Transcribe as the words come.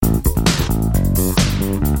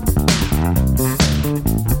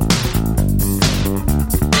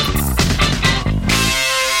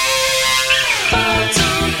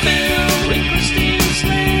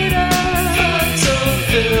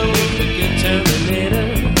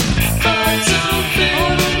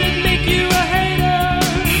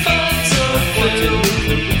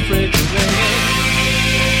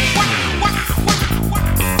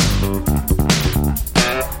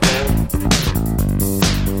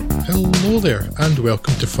Hello there, and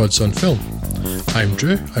welcome to Fuds on Film. I'm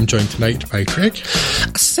Drew. I'm joined tonight by Craig.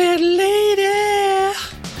 I said, lady,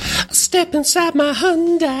 step inside my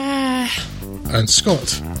Hyundai. And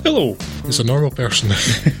Scott. Hello. He's a normal person.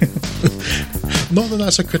 Not that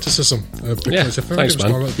that's a criticism, because if everything was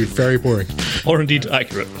normal, it would be very boring. Or indeed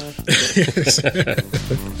accurate. Yes.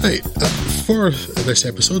 Right, for this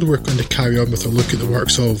episode, we're going to carry on with a look at the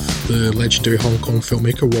works of the legendary Hong Kong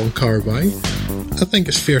filmmaker Wong Kar-wai. I think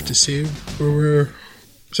it's fair to say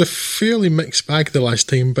it's a fairly mixed bag the last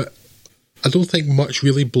time, but I don't think much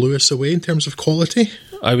really blew us away in terms of quality.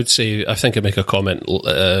 I would say, I think I make a comment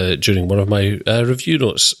during one of my review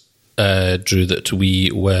notes, Drew, that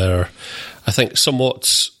we were, I think,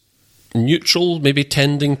 somewhat neutral, maybe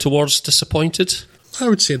tending towards disappointed. I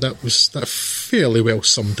would say that fairly well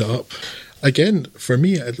summed it up. Again, for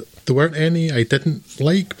me, there weren't any I didn't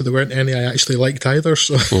like, but there weren't any I actually liked either.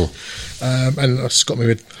 So, and it's got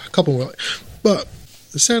maybe a couple more. But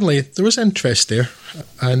certainly, there was interest there,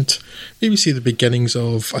 and maybe see the beginnings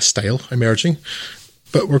of a style emerging.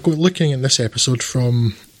 But we're looking in this episode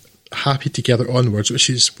from Happy Together onwards, which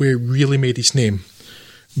is where he really made his name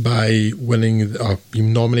by winning,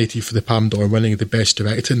 being nominated for the Palme d'Or, winning the Best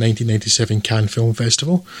Director at 1997 Cannes Film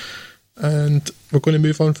Festival. And we're going to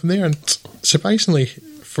move on from there. And surprisingly,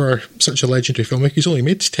 for such a legendary filmmaker, he's only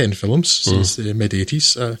made 10 films since the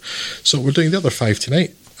mid-80s. So we're doing the other 5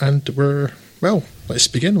 tonight. And let's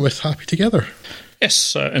begin with Happy Together.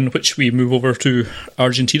 Yes, in which we move over to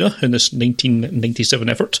Argentina in this 1997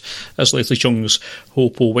 effort, as Leslie Cheung's Ho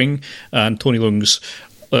Po Wing and Tony Leung's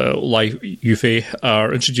Lai Yufei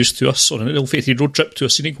are introduced to us on an ill-fated road trip to a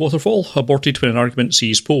scenic waterfall, aborted when an argument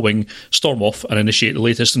sees Po Wing storm off and initiate the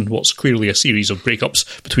latest in what's clearly a series of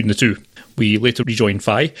breakups between the two. We later rejoin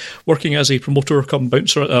Fai, working as a promoter come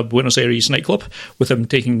bouncer at a Buenos Aires nightclub, with him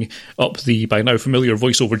taking up the by now familiar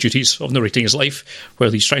voiceover duties of narrating his life,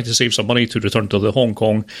 while he's trying to save some money to return to the Hong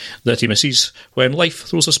Kong that he misses, when life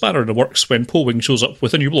throws a spanner in the works when Po Wing shows up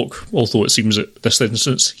with a new bloke, although it seems at this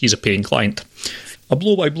instance he's a paying client. A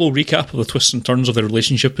blow-by-blow recap of the twists and turns of their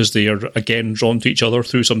relationship as they are again drawn to each other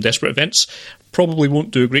through some desperate events probably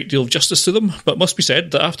won't do a great deal of justice to them, but must be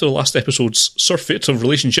said that after the last episode's surfeit of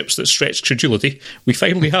relationships that stretched credulity, we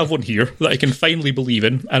finally have one here that I can finally believe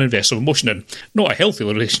in and invest some emotion in. Not a healthy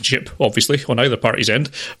relationship, obviously, on either party's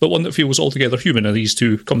end, but one that feels altogether human as these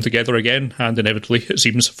two come together again and inevitably, it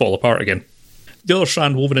seems, fall apart again. The other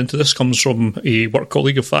strand woven into this comes from a work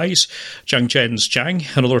colleague of Fai's, Chang Chen's Chang,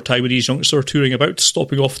 another Taiwanese youngster touring about,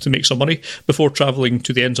 stopping off to make some money before travelling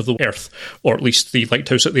to the ends of the earth, or at least the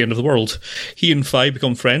lighthouse at the end of the world. He and Fai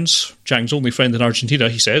become friends, Chang's only friend in Argentina,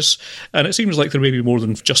 he says, and it seems like there may be more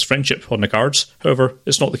than just friendship on the cards. However,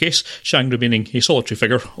 it's not the case, Chang remaining a solitary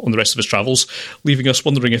figure on the rest of his travels, leaving us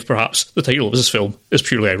wondering if perhaps the title of this film is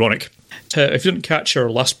purely ironic. If you didn't catch our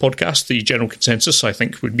last podcast, the general consensus, I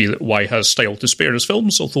think, would be that Wai has style to spare his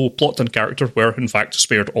films, although plot and character were, in fact,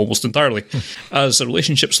 spared almost entirely. As a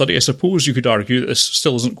relationship study, I suppose you could argue that this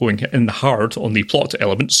still isn't going in hard on the plot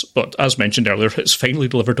elements, but as mentioned earlier, it's finally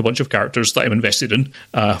delivered a bunch of characters that I'm invested in,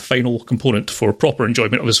 a final component for proper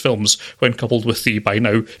enjoyment of his films, when coupled with the, by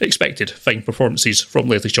now, expected fine performances from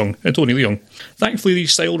Leslie Cheung and Tony Leung. Thankfully, the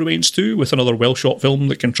style remains too, with another well-shot film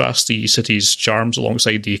that contrasts the city's charms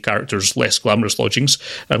alongside the characters' less glamorous lodgings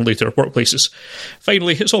and later workplaces.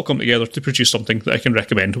 Finally, it's all come together to produce something that I can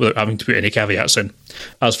recommend without having to put any caveats in.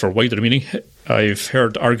 As for wider meaning, I've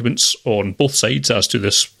heard arguments on both sides as to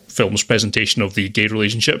this film's presentation of the gay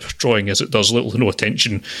relationship, drawing as it does little to no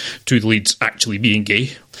attention to the leads actually being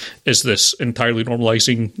gay. Is this entirely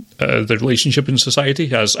normalising the relationship in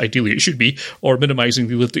society, as ideally it should be, or minimising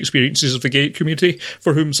the lived experiences of the gay community,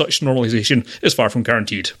 for whom such normalisation is far from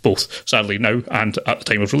guaranteed, both sadly now and at the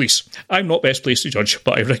time of release? I'm not best placed to judge,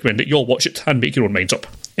 but I recommend that you all watch it and make your own minds up.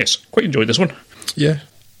 Yes, quite enjoyed this one. Yeah,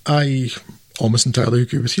 I almost entirely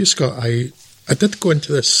agree with you, Scott. I did go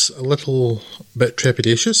into this a little bit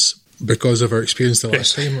trepidatious because of our experience the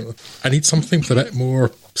last time. I need something with a bit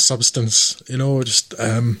more substance, just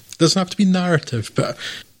doesn't have to be narrative, but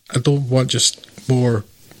I don't want just more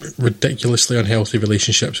ridiculously unhealthy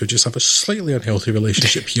relationships. We just have a slightly unhealthy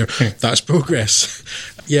relationship here. That's progress.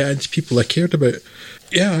 Yeah, and people I cared about.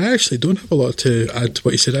 Yeah, I actually don't have a lot to add to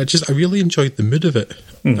what you said. I really enjoyed the mood of it.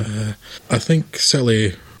 I think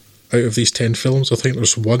certainly out of these 10 films, I think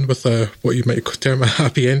there's one with what you might term a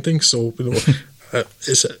happy ending. So,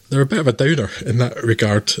 they're a bit of a downer in that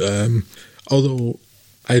regard. Although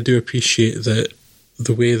I do appreciate that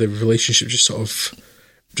the way the relationship just sort of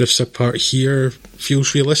drifts apart here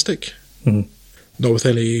feels realistic. Not with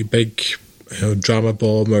any big drama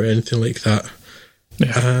bomb or anything like that.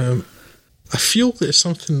 I feel that it's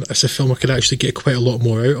something as a film I could actually get quite a lot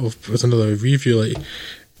more out of with another review, like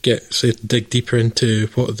dig deeper into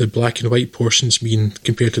what the black and white portions mean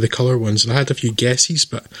compared to the colour ones. And I had a few guesses,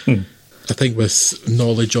 but I think with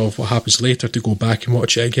knowledge of what happens later, to go back and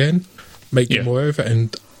watch it again might get more out of it.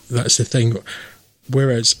 And that's the thing.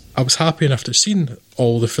 Whereas I was happy enough to have seen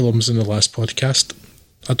all the films in the last podcast.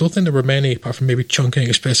 I don't think there were many, apart from maybe Chungking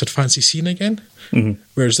Express, I'd fancy seeing again.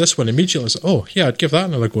 Whereas this one, immediately I was like, oh, yeah, I'd give that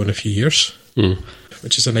another go in a few years,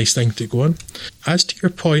 which is a nice thing to go on. As to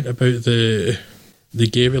your point about the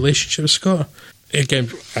gay relationship, Scott,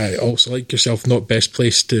 again, I also, like yourself, not best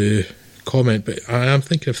placed to comment, but I am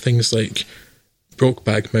thinking of things like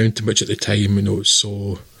Brokeback Mountain, which at the time, was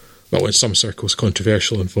so... well, in some circles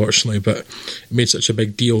controversial, unfortunately, but it made such a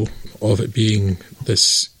big deal of it being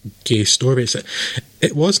this gay story.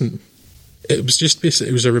 It wasn't. It was just basically,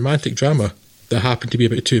 it was a romantic drama that happened to be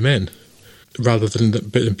about two men, rather than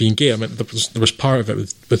about them being gay. I mean, there was part of it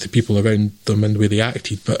with the people around them and the way they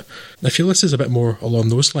acted, but I feel this is a bit more along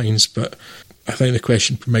those lines. But I think the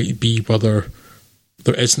question might be whether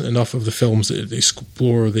there isn't enough of the films that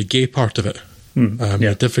explore the gay part of it.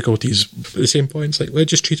 The difficulties at the same point. It's like, let's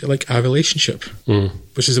just treat it like a relationship,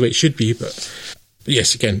 which is the way it should be. But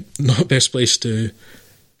yes, again, not best place to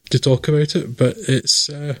talk about it, but it's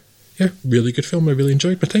really good film. I really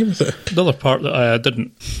enjoyed my time with it. Another part that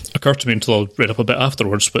didn't occur to me until I read up a bit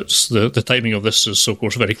afterwards, but the timing of this is, of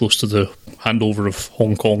course, very close to the handover of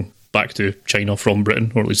Hong Kong back to China from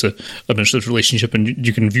Britain, or at least the administrative relationship, and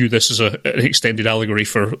you can view this as an extended allegory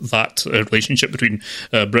for that relationship between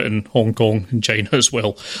Britain, Hong Kong and China as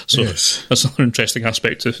well. So that's another interesting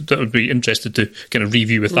aspect that I would be interested to kind of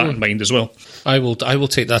review with that in mind as well. I will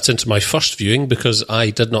take that into my first viewing, because I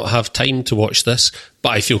did not have time to watch this,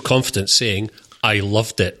 but I feel confident saying I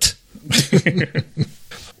loved it.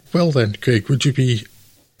 Well then, Craig, would you be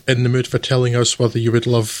in the mood for telling us whether you would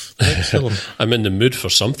love the next film? I'm in the mood for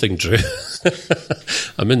something, Drew.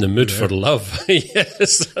 I'm in the mood for love.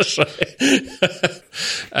 Yes, that's right.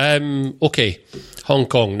 Okay, Hong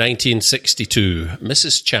Kong, 1962.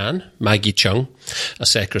 Mrs. Chan, Maggie Cheung, a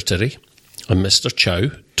secretary, and Mr. Chow,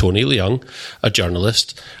 Tony Leung, a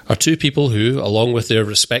journalist, are two people who, along with their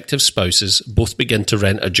respective spouses, both begin to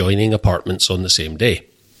rent adjoining apartments on the same day.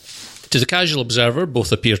 To the casual observer,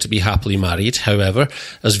 both appear to be happily married. However,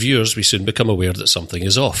 as viewers, we soon become aware that something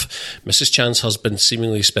is off. Mrs. Chan's husband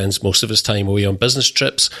seemingly spends most of his time away on business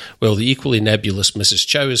trips, while the equally nebulous Mrs.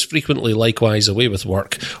 Chow is frequently likewise away with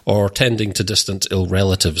work or tending to distant ill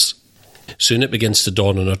relatives. Soon it begins to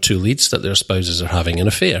dawn on our two leads that their spouses are having an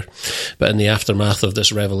affair. But in the aftermath of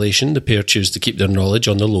this revelation, the pair choose to keep their knowledge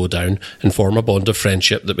on the lowdown and form a bond of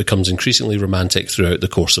friendship that becomes increasingly romantic throughout the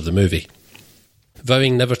course of the movie.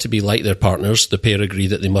 Vowing never to be like their partners, the pair agree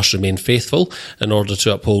that they must remain faithful in order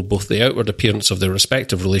to uphold both the outward appearance of their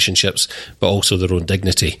respective relationships, but also their own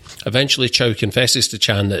dignity. Eventually, Chow confesses to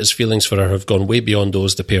Chan that his feelings for her have gone way beyond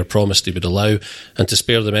those the pair promised he would allow, and to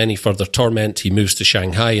spare them any further torment, he moves to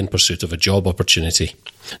Shanghai in pursuit of a job opportunity.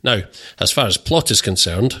 Now, as far as plot is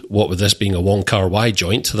concerned, what with this being a Wong Kar-wai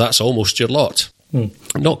joint, that's almost your lot.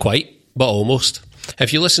 Not quite, but almost.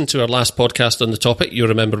 If you listened to our last podcast on the topic, you'll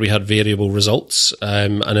remember we had variable results,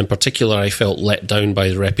 and in particular I felt let down by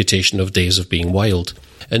the reputation of Days of Being Wild.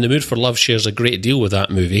 In the Mood for Love shares a great deal with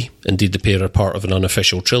that movie. Indeed, the pair are part of an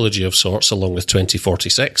unofficial trilogy of sorts, along with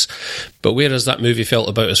 2046. But whereas that movie felt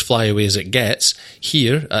about as flyaway as it gets,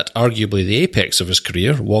 here, at arguably the apex of his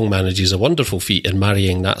career, Wong manages a wonderful feat in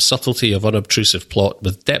marrying that subtlety of unobtrusive plot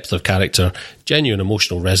with depth of character, genuine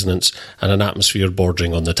emotional resonance, and an atmosphere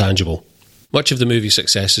bordering on the tangible. Much of the movie's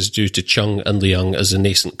success is due to Chung and Leung as a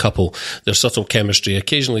nascent couple, their subtle chemistry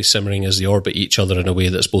occasionally simmering as they orbit each other in a way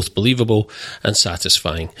that's both believable and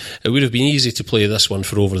satisfying. It would have been easy to play this one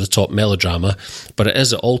for over-the-top melodrama, but it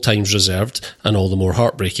is at all times reserved and all the more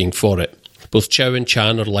heartbreaking for it. Both Chow and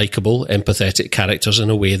Chan are likeable, empathetic characters in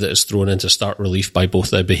a way that is thrown into stark relief by both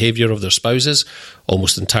the behaviour of their spouses,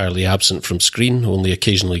 almost entirely absent from screen, only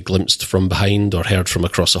occasionally glimpsed from behind or heard from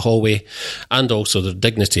across a hallway, and also their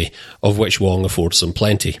dignity, of which Wong affords them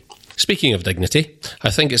plenty. Speaking of dignity, I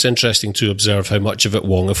think it's interesting to observe how much of it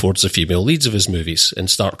Wong affords the female leads of his movies, in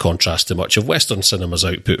stark contrast to much of Western cinema's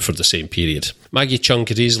output for the same period. Maggie Cheung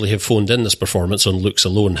could easily have phoned in this performance on looks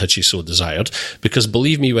alone had she so desired, because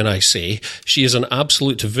believe me when I say, she is an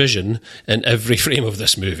absolute vision in every frame of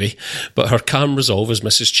this movie, but her calm resolve as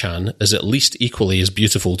Mrs. Chan is at least equally as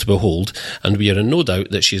beautiful to behold, and we are in no doubt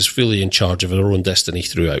that she is fully in charge of her own destiny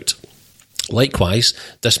throughout. Likewise,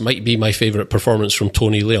 this might be my favourite performance from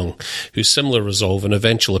Tony Leung, whose similar resolve and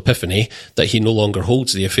eventual epiphany that he no longer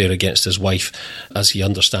holds the affair against his wife as he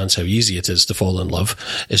understands how easy it is to fall in love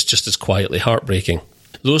is just as quietly heartbreaking.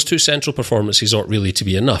 Those two central performances ought really to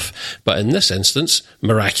be enough, but in this instance,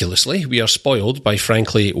 miraculously, we are spoiled by,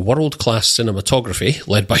 frankly, world-class cinematography,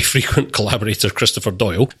 led by frequent collaborator Christopher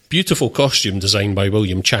Doyle, beautiful costume design by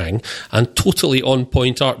William Chang, and totally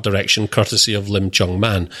on-point art direction courtesy of Lim Chung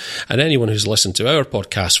Man. And anyone who's listened to our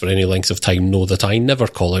podcast for any length of time know that I never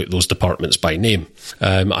call out those departments by name.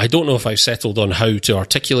 I don't know if I've settled on how to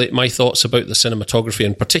articulate my thoughts about the cinematography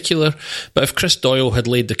in particular, but if Chris Doyle had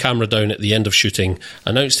laid the camera down at the end of shooting,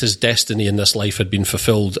 announced his destiny in this life had been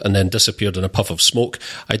fulfilled and then disappeared in a puff of smoke,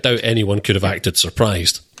 I doubt anyone could have acted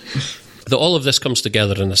surprised. That all of this comes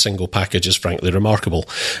together in a single package is frankly remarkable,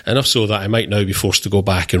 enough so that I might now be forced to go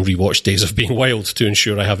back and rewatch Days of Being Wild to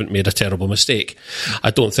ensure I haven't made a terrible mistake.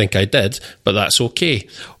 I don't think I did, but that's okay.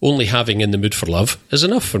 Only having In the Mood for Love is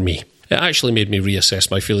enough for me. It actually made me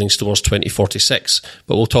reassess my feelings towards 2046,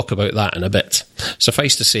 but we'll talk about that in a bit.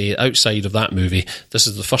 Suffice to say, outside of that movie, this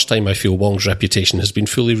is the first time I feel Wong's reputation has been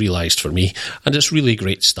fully realised for me, and it's really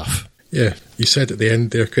great stuff. Yeah, you said at the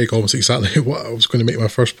end there, Craig, almost exactly what I was going to make my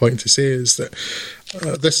first point to say is that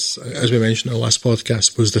this, as we mentioned in our last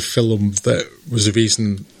podcast, was the film that was the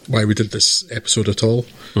reason why we did this episode at all.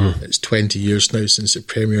 Mm-hmm. It's 20 years now since it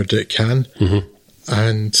premiered at Cannes. Mm-hmm.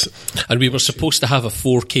 And we were supposed to have a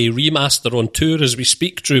 4K remaster on tour as we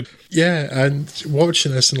speak, Drew. Yeah, and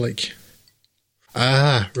watching this and like,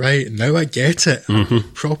 right, now I get it. Mm-hmm. I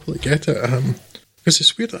properly get it. Because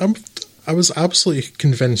it's weird. I was absolutely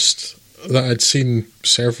convinced that I'd seen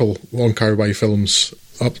several Wong Kar-wai films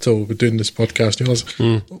up till we're doing this podcast. And I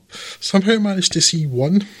was somehow managed to see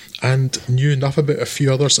one and knew enough about a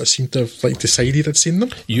few others that I seemed to have decided I'd seen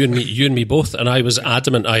them. You and me both, and I was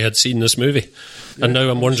adamant I had seen this movie. Yeah. And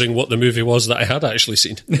now I'm wondering what the movie was that I had actually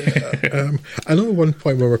seen. Yeah, I know at one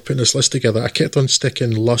point when we were putting this list together, I kept on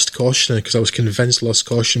sticking Lust Caution because I was convinced Lust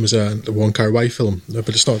Caution was a Wong Kar-wai film, but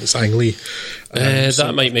it's not, it's Ang Lee.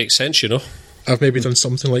 That might make sense, you know. I've maybe done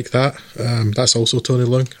something like that. That's also Tony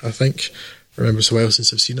Leung, I think. I remember so well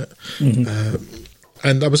since I've seen it. Mm-hmm.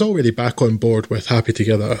 And I was already back on board with Happy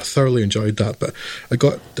Together. I thoroughly enjoyed that. But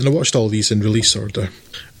I watched all these in release order.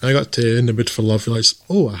 And I got to In the Mood for Love, realised,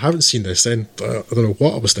 I haven't seen this then. I don't know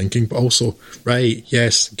what I was thinking, but also, right,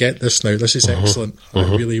 yes, get this now. This is excellent. I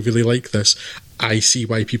really, really like this. I see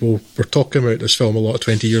why people were talking about this film a lot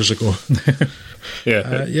 20 years ago.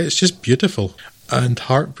 Yeah, it's just beautiful and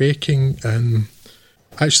heartbreaking. And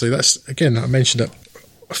actually, that's, again, I mentioned it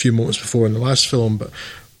a few moments before in the last film, but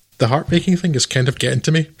the heartbreaking thing is kind of getting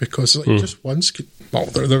to me because just once,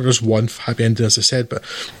 there's one happy ending, as I said, but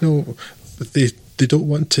they don't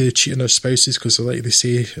want to cheat on their spouses because, like they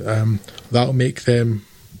say, that'll make them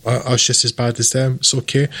us just as bad as them. It's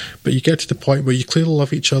okay, but you get to the point where you clearly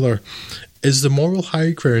love each other. Is the moral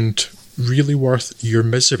high ground really worth your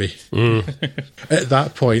misery? At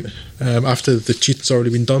that point, after the cheating's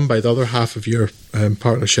already been done by the other half of your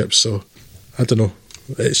partnership? So I don't know.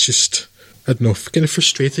 It's just, I don't know, kind of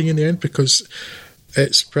frustrating in the end because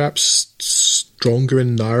it's perhaps stronger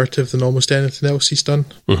in narrative than almost anything else he's done.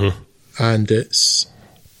 Mm-hmm. And it's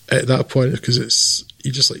at that point because it's,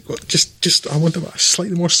 you just like, well, just I want a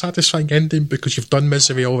slightly more satisfying ending because you've done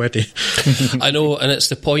misery already. I know, and it's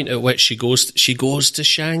the point at which she goes to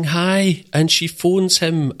Shanghai and she phones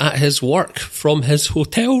him at his work from his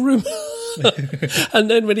hotel room. And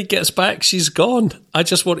then when he gets back, she's gone. I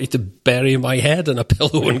just wanted to bury my head in a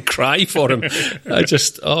pillow and cry for him.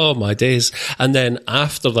 Oh my days. And then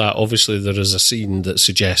after that, obviously there is a scene that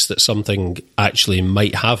suggests that something actually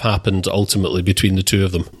might have happened ultimately between the two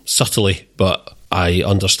of them, subtly, but I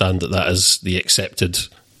understand that is the accepted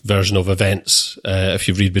version of events if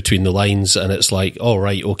you read between the lines, and it's like, oh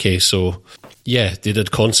right, okay, so yeah, they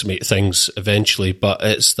did consummate things eventually, but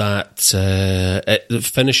it's that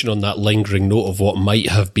finishing on that lingering note of what might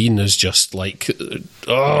have been is just like,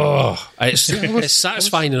 it's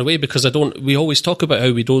satisfying in a way because we always talk about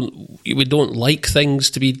how we don't like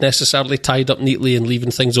things to be necessarily tied up neatly and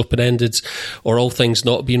leaving things open-ended or all things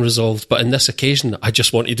not being resolved, but in this occasion I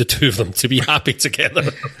just wanted the two of them to be happy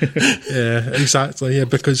together. Yeah, exactly, yeah,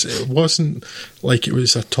 because it wasn't like it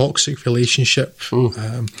was a toxic relationship.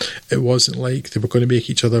 It wasn't like they were going to make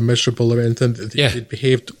each other miserable or anything. They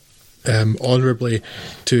behaved honourably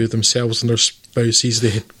to themselves and their spouses. They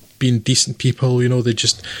had been decent people, you know. They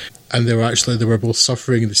were both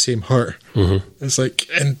suffering the same hurt. Mm-hmm. It's like,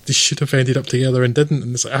 and they should have ended up together and didn't.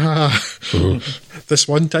 And it's like, this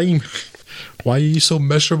one time. Why are you so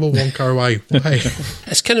miserable, Wong Kar-wai? Why?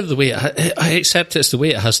 It's kind of the way I accept it's the way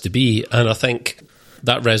it has to be, and I think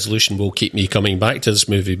that resolution will keep me coming back to this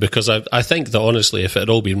movie, because I think that honestly, if it had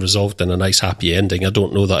all been resolved in a nice happy ending, I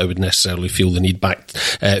don't know that I would necessarily feel the need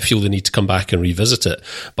to come back and revisit it.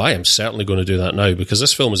 But I am certainly going to do that now, because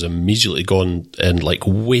this film has immediately gone in like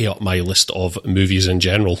way up my list of movies in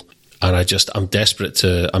general. And I'm desperate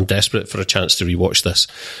for a chance to rewatch this,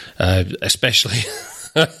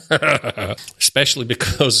 especially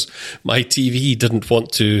because my TV didn't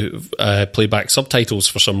want to play back subtitles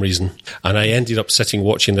for some reason, and I ended up sitting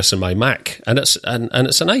watching this in my Mac, and it's a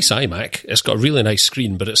nice iMac. It's got a really nice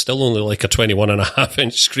screen, but it's still only like a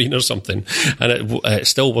 21.5-inch screen or something, and it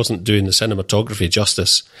still wasn't doing the cinematography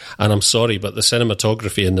justice. And I'm sorry, but the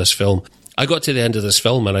cinematography in this film, I got to the end of this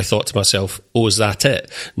film and I thought to myself, oh, is that it?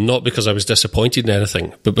 Not because I was disappointed in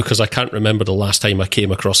anything, but because I can't remember the last time I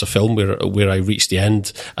came across a film where I reached the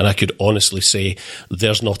end and I could honestly say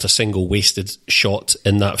there's not a single wasted shot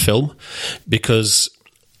in that film. Because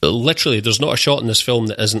literally there's not a shot in this film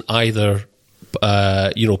that isn't either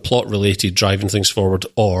plot related, driving things forward,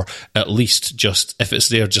 or at least just, if it's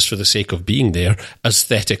there just for the sake of being there,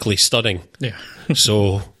 aesthetically stunning. Yeah.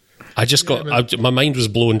 So I just my mind was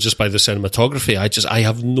blown just by the cinematography. I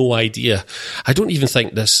have no idea. I don't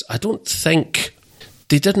think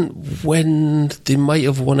they didn't win. They might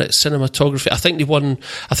have won at cinematography.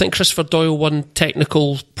 I think Christopher Doyle won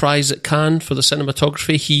technical prize at Cannes for the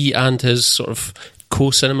cinematography. He and his sort of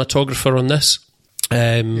co-cinematographer on this.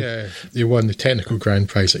 They won the technical grand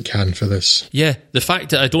prize at Cannes for this. Yeah, the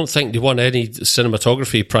fact that I don't think they won any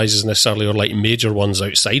cinematography prizes necessarily, or like major ones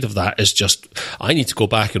outside of that, is just, I need to go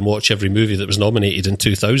back and watch every movie that was nominated in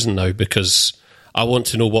 2000 now, because I want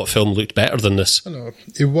to know what film looked better than this. I know.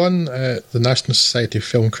 He won the National Society of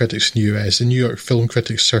Film Critics in the US, the New York Film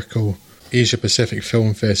Critics Circle, Asia Pacific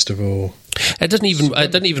Film Festival. It didn't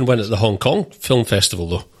even win at the Hong Kong Film Festival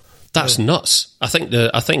though. That's nuts. I think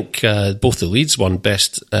both the leads won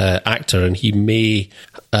Best Actor, and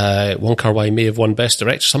Wong Kar-wai may have won Best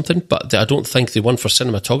Director or something, but I don't think they won for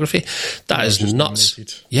cinematography. That is nuts.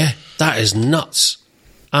 Nominated. Yeah, that is nuts.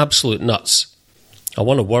 Absolute nuts. I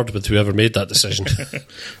want a word with whoever made that decision.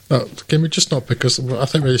 Can we just not, because I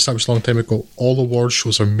think we established a long time ago, all award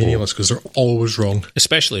shows are meaningless because they're always wrong.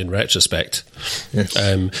 Especially in retrospect. Yes.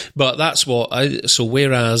 But that's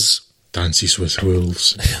whereas... Dances with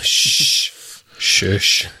Wolves. Shh.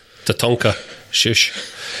 Shush. Tatonka. Shush.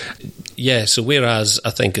 Yeah, so whereas I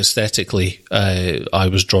think aesthetically I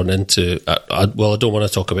was drawn into... I don't want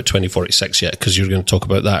to talk about 2046 yet, because you're going to talk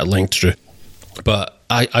about that at length, Drew. But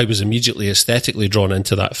I was immediately aesthetically drawn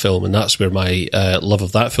into that film, and that's where my love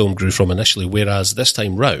of that film grew from initially, whereas this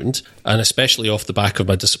time round, and especially off the back of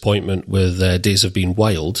my disappointment with Days of Being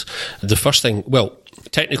Wild, the first thing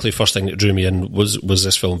that drew me in was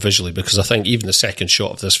this film visually, because I think even the second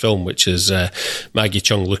shot of this film, which is Maggie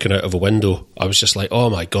Cheung looking out of a window, I was just like, oh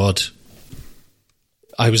my God.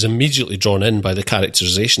 I was immediately drawn in by the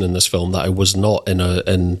characterization in this film that I was not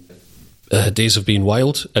in Days of Being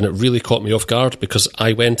Wild, and it really caught me off guard, because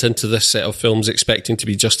I went into this set of films expecting to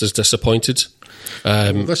be just as disappointed.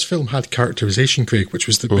 This film had characterization, Craig, which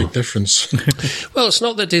was the big difference. Well, it's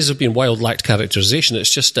not that Days of Being Wild lacked characterization, it's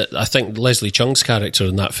just that I think Leslie Chung's character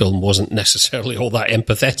in that film wasn't necessarily all that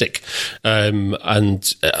empathetic,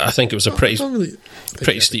 and I think it was a pretty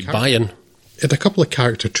steep buy-in. It had a couple of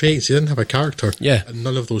character traits. He didn't have a character. Yeah. And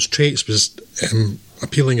none of those traits was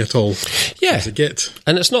appealing at all. Yeah. To get.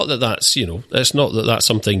 And it's not that that's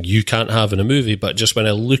something you can't have in a movie, but just when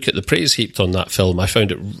I look at the praise heaped on that film, I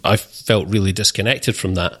felt really disconnected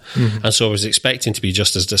from that. Mm-hmm. And so I was expecting to be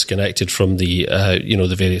just as disconnected from the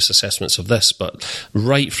the various assessments of this, but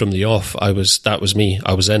right from the off, that was me.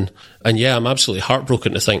 I was in. And yeah, I'm absolutely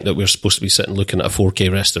heartbroken to think that we're supposed to be sitting looking at a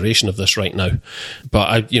 4K restoration of this right now.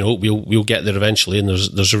 But we'll get there eventually, and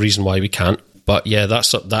there's a reason why we can't. But yeah,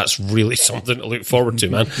 that's really something to look forward to,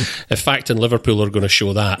 man. If Fact and Liverpool are going to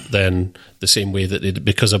show that, then the same way that they did,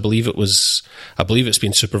 because I believe it's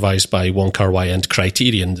been supervised by Wong Kar-wai and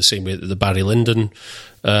Criterion, the same way that the Barry Lyndon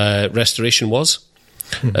restoration was.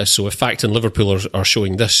 So if Fact and Liverpool are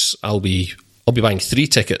showing this, I'll be buying 3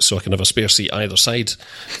 tickets so I can have a spare seat either side.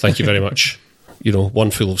 Thank you very much.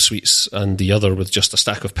 One full of sweets and the other with just a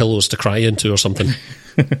stack of pillows to cry into or something.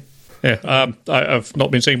 Yeah, I've not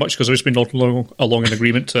been saying much because I've just been along in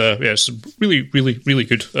agreement. It's really, really, really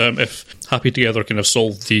good. If Happy Together kind of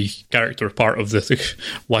solved the character part of the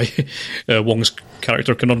why Wong's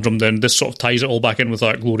character conundrum, then this sort of ties it all back in with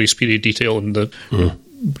that glorious period detail and the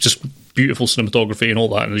just beautiful cinematography and all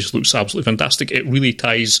that, and it just looks absolutely fantastic. It really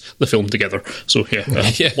ties the film together. So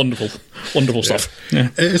wonderful stuff. Yeah.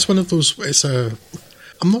 It's one of those.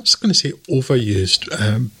 I'm not going to say overused,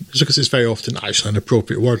 just because it's very often actually an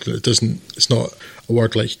appropriate word, and it's not a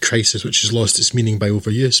word like crisis, which has lost its meaning by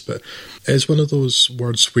overuse, but it's one of those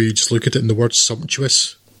words where you just look at it and the word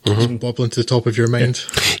sumptuous bobbling to the top of your mind.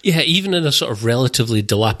 Yeah, even in a sort of relatively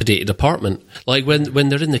dilapidated apartment, like when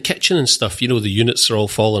they're in the kitchen and stuff, the units are all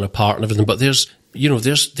falling apart and everything, but there's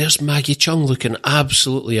Maggie Cheung looking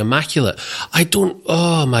absolutely immaculate.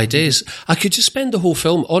 Oh my days. I could just spend the whole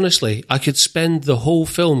film, honestly,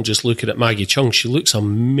 just looking at Maggie Cheung. She looks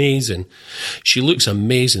amazing.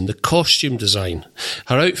 The costume design.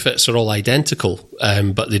 Her outfits are all identical,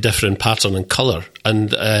 but they differ in pattern and colour.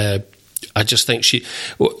 And I just think she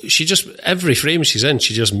just, every frame she's in,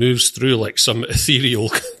 she just moves through like some ethereal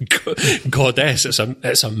goddess.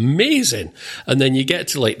 It's amazing. And then you get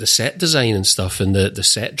to like the set design and stuff, and the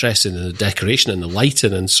set dressing and the decoration and the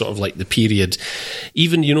lighting and sort of like the period.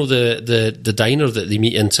 Even, the diner that they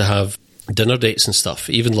meet in to have dinner dates and stuff,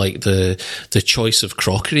 even like the choice of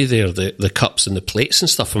crockery there, the cups and the plates and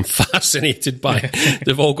stuff, I'm fascinated by.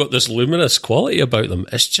 They've all got this luminous quality about them.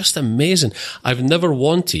 It's just amazing. I've never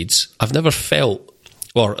felt,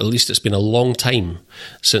 or at least it's been a long time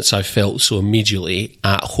since I've felt so immediately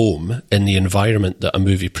at home in the environment that a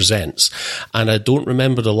movie presents. And I don't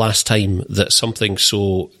remember the last time that something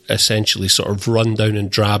so essentially sort of run down and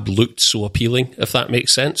drab looked so appealing, if that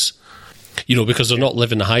makes sense. Because they're not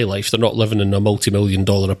living the high life. They're not living in a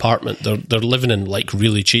multi-million-dollar apartment. They're living in like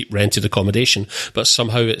really cheap rented accommodation, but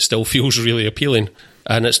somehow it still feels really appealing.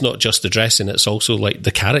 And it's not just the dressing; it's also like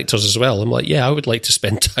the characters as well. I'm like, yeah, I would like to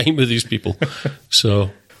spend time with these people.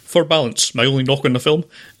 So, for balance, my only knock on the film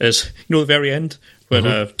is the very end when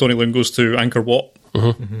Tony Leung goes to Angkor Wat.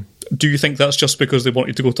 Do you think that's just because they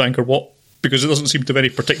wanted to go to Angkor Wat? Because it doesn't seem to have any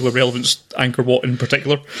particular relevance to Angkor Wat in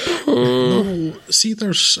particular. No, see,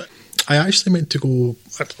 I actually meant to go.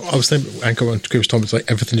 I was thinking Angkor Wat, Graves Thomas, like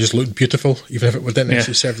everything just looked beautiful, even if it didn't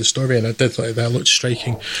actually serve the story, and it did. Like that looked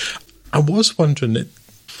striking. I was wondering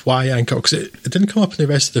why Angkor, because it didn't come up in the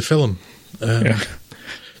rest of the film.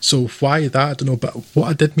 So why that? I don't know. But what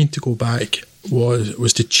I did mean to go back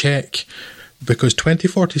was to check, because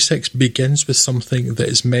 2046 begins with something that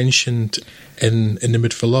is mentioned in The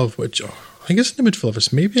Mood for Love, which I think it's In the Mood for Love.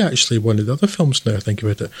 It's maybe actually one of the other films now I think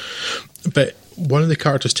about it. But one of the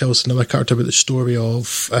characters tells another character about the story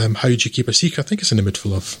of how do you keep a secret. I think it's In the Mood for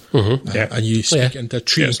Love. And you speak into a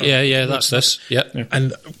tree. Yeah, that's this. Yeah.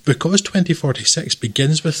 And because 2046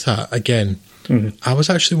 begins with that again, I was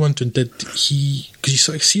actually wondering, did he, because you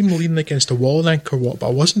sort of see him leaning against a wall in Angkor Wat, but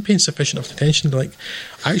I wasn't paying sufficient enough attention. Like,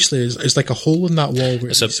 actually, it's like a hole in that wall where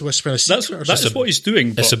he's whispering a secret. That's what he's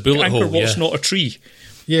doing. It's a bullet hole. Angkor Wat's not a tree.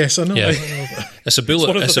 Yes, I know. Yeah. It's a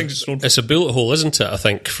bullet. It's a bullet hole, isn't it? I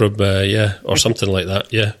think from or something like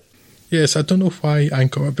that. Yeah. Yes, I don't know why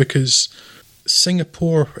Angkor Wat, because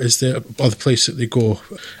Singapore is the other place that they go,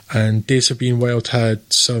 and Days of Being Wild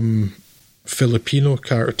had some Filipino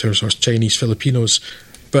characters or Chinese Filipinos,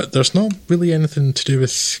 but there's not really anything to do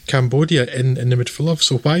with Cambodia in The Mood for Love.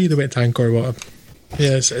 So why they went to Angkor Wat?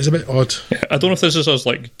 Yeah, it's a bit odd. I don't know if this is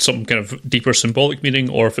like some kind of deeper symbolic meaning,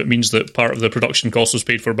 or if it means that part of the production cost was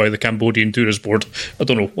paid for by the Cambodian Tourist Board. I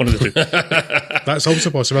don't know, one of the two. That's also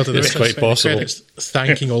possible. It's quite possible.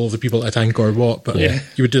 Thanking all of the people at Angkor Wat, but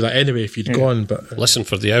you would do that anyway if you'd gone. But listen,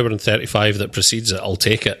 for the hour and 35 that precedes it, I'll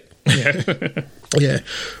take it. Yeah.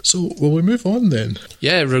 So, will we move on then?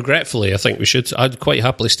 Yeah, regretfully, I think we should. I'd quite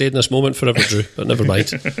happily stayed in this moment forever, Drew, but never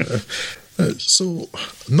mind. So,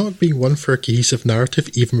 not being one for a cohesive narrative,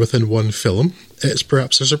 even within one film, it's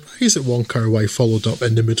perhaps a surprise that Wong Kar-wai followed up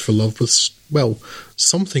In the Mood for Love with, well,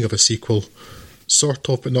 something of a sequel. Sort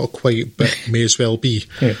of, but not quite, but may as well be.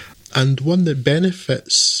 And one that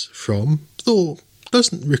benefits from, though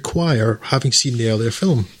doesn't require having seen the earlier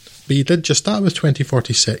film. But he did just that with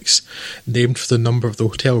 2046, named for the number of the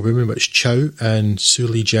hotel room in which Chow and Su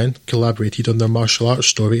Li Jen collaborated on their martial arts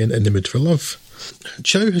story in The Mood for Love.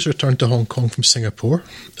 Chow has returned to Hong Kong from Singapore,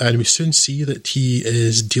 and we soon see that he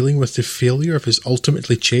is dealing with the failure of his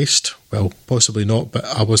ultimately chaste, well, possibly not, but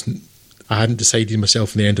I hadn't decided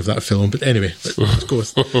myself in the end of that film, but anyway, let's go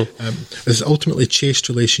with his ultimately chaste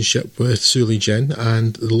relationship with Su Li Jen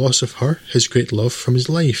and the loss of her, his great love, from his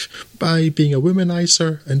life, by being a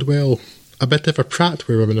womanizer and, well, a bit of a prat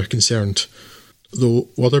where women are concerned. Though,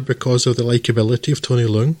 whether because of the likeability of Tony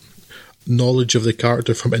Leung, knowledge of the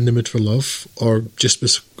character from In the Mood for Love, or just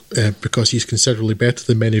because he's considerably better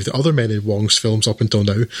than many of the other men in Wong's films up until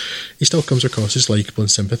now, he still comes across as likeable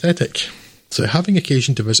and sympathetic. So having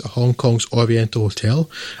occasion to visit Hong Kong's Oriental Hotel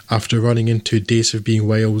after running into Days of Being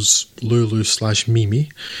Wild's Lulu/Mimi,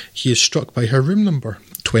 he is struck by her room number,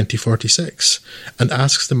 2046, and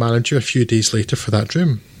asks the manager a few days later for that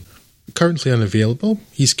room. Currently unavailable,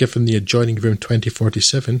 he's given the adjoining room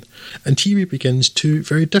 2047, and here he begins two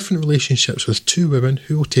very different relationships with two women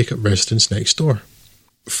who will take up residence next door.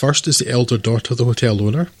 First is the elder daughter of the hotel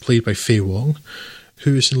owner, played by Faye Wong,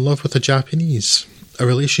 who is in love with a Japanese, a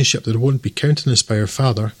relationship that won't be countenanced by her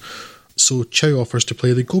father, so Chow offers to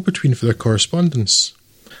play the go-between for their correspondence.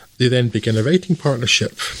 They then begin a writing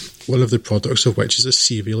partnership, one of the products of which is a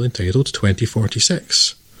serial entitled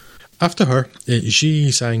 2046. After her, Ji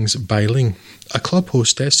Zhang's Bai Ling, a club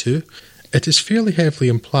hostess who, it is fairly heavily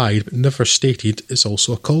implied but never stated, is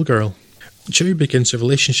also a call girl. Chow begins a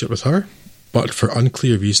relationship with her, but for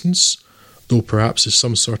unclear reasons, though perhaps as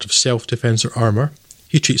some sort of self-defence or armour,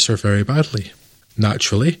 he treats her very badly.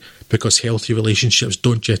 Naturally, because healthy relationships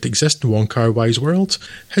don't yet exist in Wong Kar-wai's world,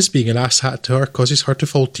 his being an asshat to her causes her to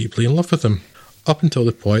fall deeply in love with him, up until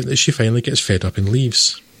the point that she finally gets fed up and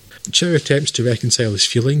leaves. Chow attempts to reconcile his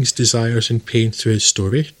feelings, desires and pain through his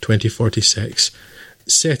story, 2046,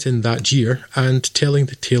 set in that year and telling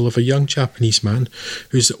the tale of a young Japanese man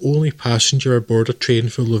who's the only passenger aboard a train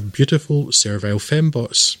full of beautiful, servile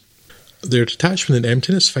fembots. Their detachment and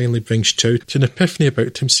emptiness finally brings Chow to an epiphany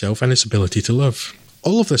about himself and his ability to love.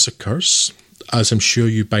 All of this occurs, as I'm sure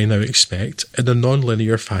you by now expect, in a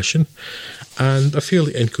non-linear fashion, and a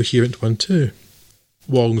fairly incoherent one too.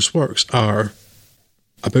 Wong's works are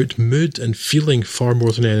about mood and feeling far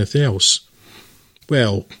more than anything else.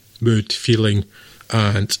 Well, mood, feeling,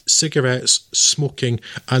 and cigarettes, smoking,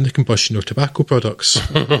 and the combustion of tobacco products.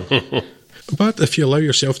 But if you allow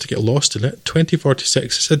yourself to get lost in it,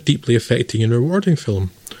 2046 is a deeply affecting and rewarding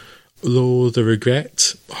film, though the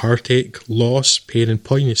regret, heartache, loss, pain and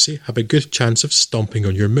poignancy have a good chance of stomping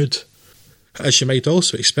on your mood. As you might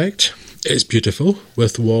also expect, it's beautiful,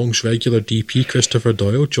 with Wong's regular DP Christopher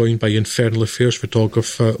Doyle joined by Infernal Affairs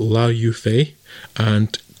photographer La Yufei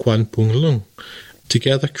and Quan Pung Lung,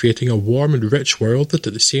 together creating a warm and rich world that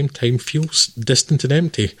at the same time feels distant and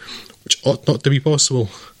empty, which ought not to be possible.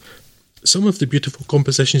 Some of the beautiful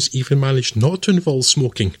compositions even manage not to involve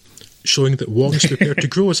smoking, showing that Wong is prepared to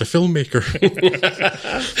grow as a filmmaker.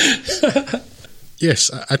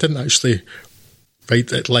 Yes, I didn't actually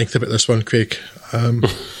write at length about this one, Craig,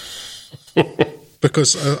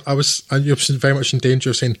 because I was very much in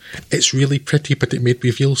danger of saying it's really pretty, but it made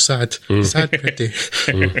me feel sad. Sad pretty.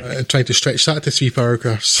 And trying to stretch that to 3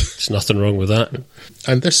 paragraphs. There's nothing wrong with that.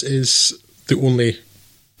 And this is the only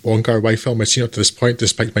Wong Kar-wai film I've seen up to this point,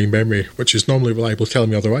 despite my memory, which is normally reliable, telling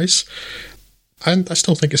me otherwise. And I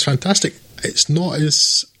still think it's fantastic. It's not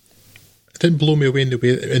as... It didn't blow me away in the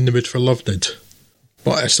way In the Mood for Love did.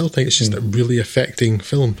 But I still think it's just a really affecting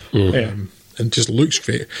film. And just looks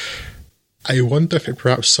great. I wonder if it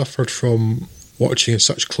perhaps suffered from watching in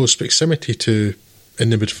such close proximity to In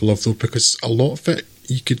the Mood for Love, though, because a lot of it,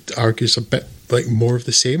 you could argue, is a bit like more of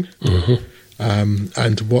the same.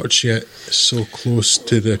 And watching it so close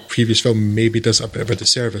to the previous film maybe does a bit of a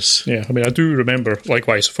disservice. Yeah, I mean, I do remember,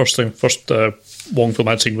 likewise, first Wong film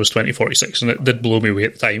I'd seen was 2046, and it did blow me away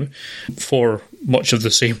at the time, for much of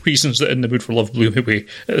the same reasons that In the Mood for Love blew me away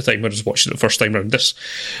at the time when I was watching it the first time around this,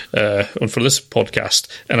 for this podcast.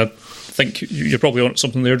 And I think you're probably on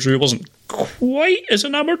something there, Drew. I wasn't quite as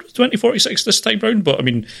enamoured with 2046 this time round, but I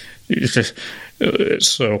mean, it's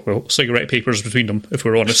cigarette papers between them, if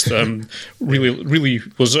we're honest. Really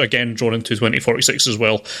was again drawn into 2046 as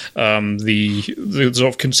well. The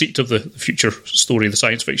sort of conceit of the future story, the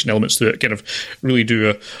science fiction elements to it, kind of really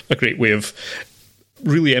do a great way of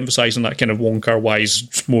really emphasising that kind of Wong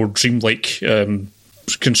Kar-wai's more dreamlike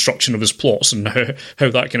construction of his plots and how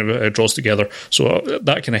that kind of draws together. So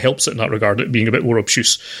that kind of helps it in that regard, it being a bit more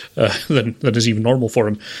obtuse than is even normal for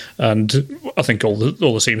him. And I think all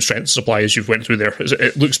the same strengths apply as you've went through there.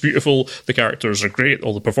 It looks beautiful, the characters are great,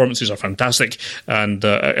 all the performances are fantastic, and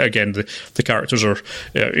again the characters are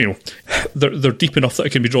they're deep enough that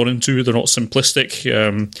it can be drawn into. They're not simplistic.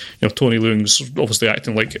 Tony Leung's obviously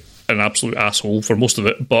acting like an absolute asshole for most of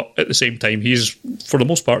it, but at the same time he's for the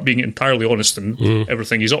most part being entirely honest in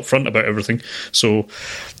everything. He's upfront about everything. So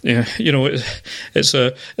it's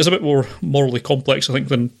a bit more morally complex, I think,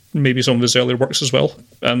 than maybe some of his earlier works as well.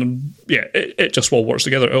 And it just all works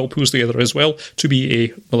together. It all pulls together as well to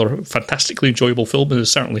be another fantastically enjoyable film, and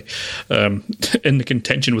is certainly in the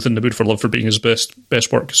contention within The Mood for Love for being his best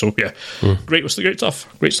work. So great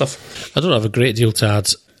stuff. I don't have a great deal to add.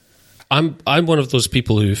 I'm one of those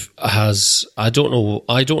people who has, I don't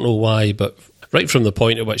know why, but right from the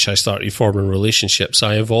point at which I started forming relationships,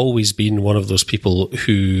 I have always been one of those people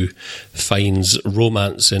who finds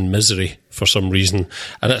romance in misery for some reason,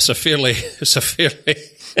 and it's fairly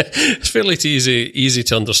easy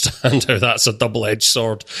to understand how that's a double-edged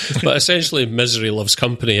sword. But essentially, misery loves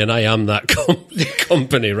company, and I am that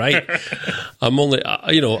company, right?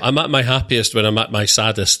 I'm at my happiest when I'm at my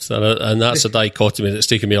saddest, and that's a dichotomy that's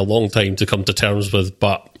taken me a long time to come to terms with.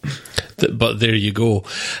 But there you go,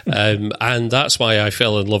 and that's why I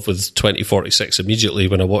fell in love with 2046 immediately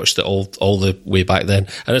when I watched it all the way back then,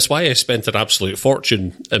 and it's why I spent an absolute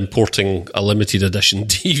fortune importing a limited edition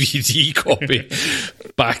DVD copy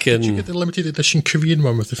back in. Did you get the limited edition Korean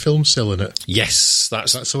one with the film still in it? Yes,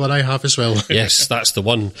 that's the one I have as well. Yes, that's the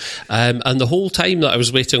one. And the whole time that I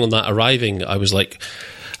was waiting on that arriving, I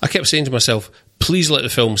kept saying to myself, please let the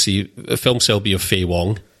film cell be of Faye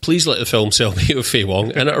Wong. Please let the film cell be of Faye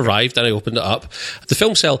Wong. And it arrived, and I opened it up. The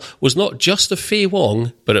film cell was not just of Faye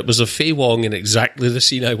Wong, but it was of Faye Wong in exactly the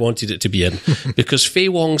scene I wanted it to be in. Because Faye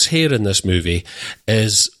Wong's hair in this movie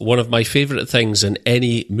is one of my favourite things in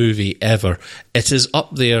any movie ever. It is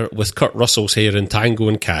up there with Kurt Russell's hair in Tango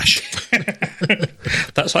and Cash.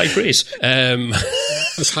 That's high praise.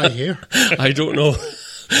 That's high hair. I don't know.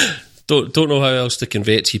 Don't know how else to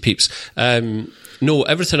convey it to you peeps. No,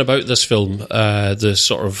 everything about this film, the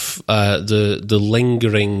sort of the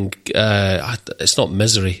lingering, it's not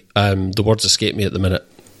misery. The words escape me at the minute.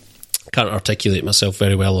 Can't articulate myself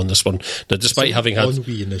very well on this one. Now, despite having had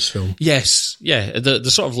ennui in this film, yes, yeah,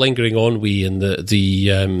 the sort of lingering ennui and the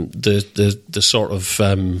sort of.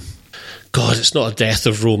 God, it's not a death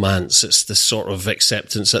of romance. It's the sort of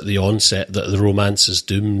acceptance at the onset that the romance is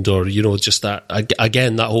doomed, or, just that,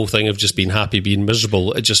 again, that whole thing of just being happy, being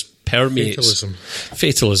miserable, it just permeates.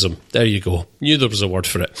 Fatalism. There you go. Knew there was a word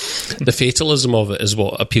for it. The fatalism of it is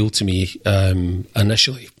what appealed to me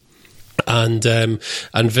initially. And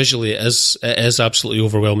visually, it is absolutely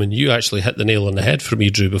overwhelming. You actually hit the nail on the head for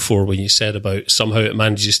me, Drew, before when you said about somehow it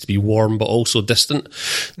manages to be warm but also distant.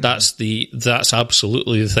 That's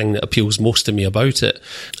absolutely the thing that appeals most to me about it.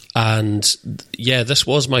 And yeah, this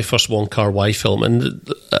was my first Wong Kar-wai film, and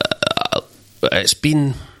it's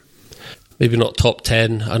been maybe not top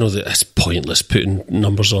 10. I know that it's pointless putting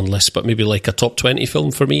numbers on lists, but maybe like a top 20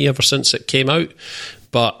 film for me ever since it came out.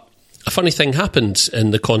 But a funny thing happened in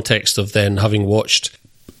the context of then having watched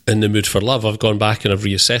In the Mood for Love. I've gone back and I've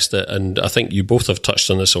reassessed it, and I think you both have touched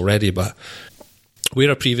on this already, but where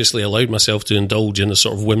I previously allowed myself to indulge in the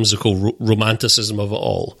sort of whimsical romanticism of it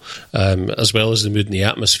all, as well as the mood and the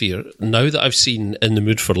atmosphere, now that I've seen In the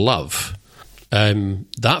Mood for Love,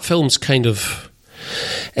 that film's kind of,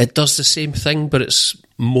 it does the same thing, but it's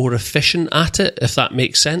more efficient at it, if that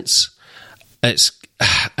makes sense. It's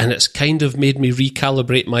kind of made me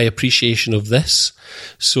recalibrate my appreciation of this.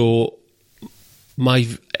 So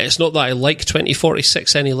it's not that I like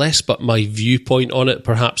 2046 any less, but my viewpoint on it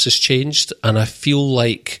perhaps has changed, and I feel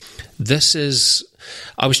like this is...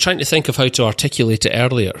 I was trying to think of how to articulate it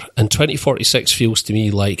earlier, and 2046 feels to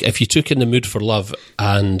me like if you took In the Mood for Love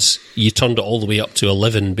and you turned it all the way up to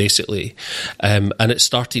 11, basically, and it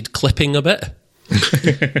started clipping a bit,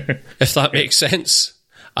 if that makes sense.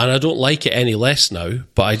 And I don't like it any less now,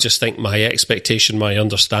 but I just think my expectation, my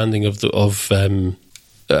understanding of how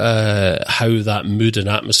that mood and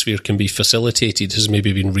atmosphere can be facilitated has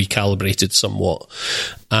maybe been recalibrated somewhat.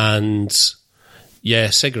 And yeah,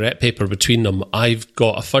 cigarette paper between them. I've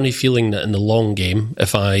got a funny feeling that in the long game,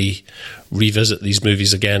 if I revisit these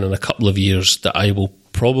movies again in a couple of years, that I will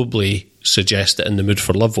probably suggest that In the Mood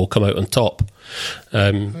for Love will come out on top.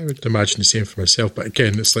 I would imagine the same for myself, but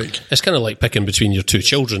again, it's kind of like picking between your two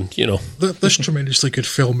children, This tremendously good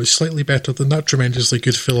film is slightly better than that tremendously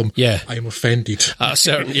good film. Yeah, I'm offended.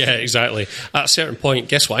 Exactly. At a certain point,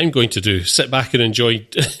 guess what I'm going to do? Sit back and enjoy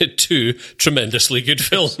two tremendously good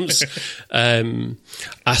films.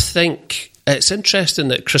 I think it's interesting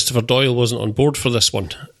that Christopher Doyle wasn't on board for this one,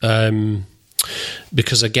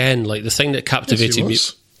 because again, like the thing that captivated me.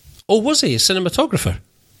 Oh, was he a cinematographer?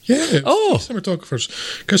 Yeah,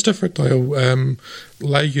 cinematographers. Christopher Doyle,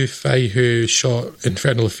 Lai Yu-Fei, who shot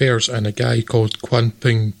Infernal Affairs, and a guy called Quan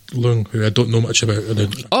Ping Lung, who I don't know much about.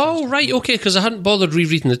 Oh, right, okay, because I hadn't bothered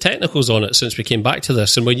rereading the technicals on it since we came back to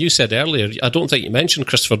this. And when you said earlier, I don't think you mentioned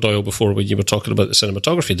Christopher Doyle before when you were talking about the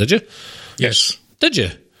cinematography, did you? Yes. Did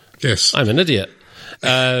you? Yes. I'm an idiot.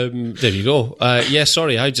 There you go.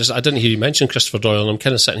 Sorry, I didn't hear you mention Christopher Doyle, and I'm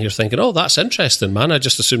kind of sitting here thinking, oh, that's interesting, man. I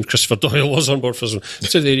just assumed Christopher Doyle was on board for this one.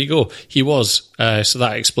 So there you go. He was. So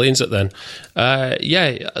that explains it then.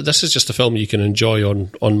 This is just a film you can enjoy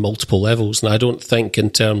on multiple levels, and I don't think in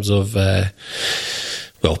terms of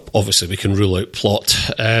well, obviously we can rule out plot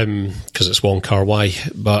because it's Wong Kar-wai,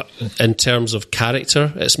 but in terms of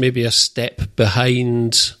character, it's maybe a step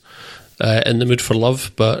behind In the Mood for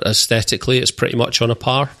Love, but aesthetically it's pretty much on a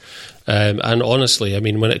par. And honestly, I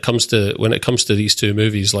mean, when it comes to these two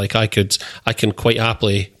movies, like I can quite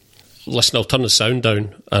happily listen. I'll turn the sound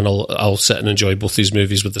down and I'll sit and enjoy both these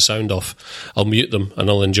movies with the sound off. I'll mute them and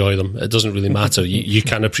I'll enjoy them. It doesn't really matter. You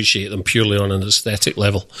can appreciate them purely on an aesthetic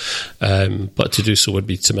level, but to do so would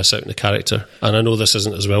be to miss out on the character. And I know this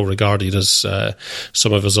isn't as well regarded as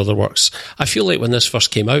some of his other works. I feel like when this first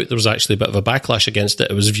came out, there was actually a bit of a backlash against it.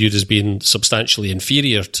 It was viewed as being substantially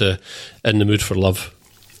inferior to In the Mood for Love.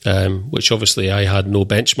 Which obviously I had no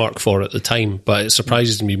benchmark for at the time, but it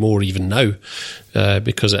surprises me more even now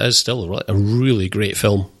because it is still a really great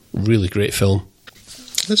film. Really great film.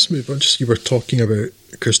 Let's move on. Just you were talking about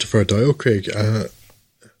Christopher Doyle, Craig.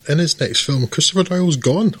 In his next film, Christopher Doyle's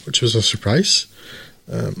gone, which was a surprise.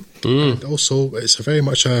 And also, it's very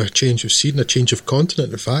much a change of scene, a change of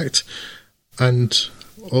continent, in fact. And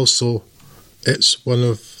also, it's one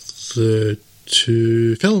of the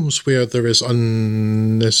two films where there is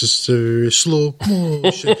unnecessary slow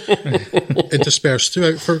motion interspersed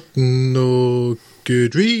throughout for no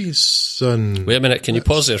good reason. Wait a minute, can you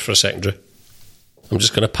pause there for a second, Drew? I'm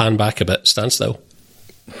just going to pan back a bit. Stand still.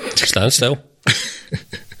 Stand still.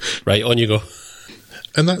 Right, on you go.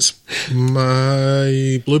 And that's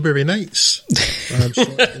my Blueberry Nights. I'm shot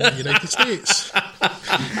in the United States.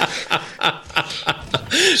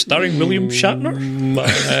 Starring William Shatner?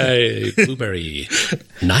 My Blueberry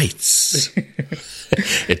Nights.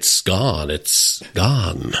 It's gone. It's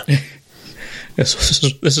gone. Yes,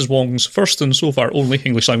 this is Wong's first and so far only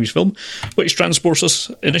English language film, which transports us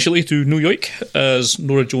initially to New York as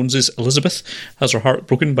Nora Jones's Elizabeth has her heart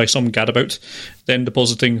broken by some gadabout, then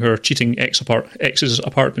depositing her cheating ex's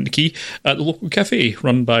apartment key at the local cafe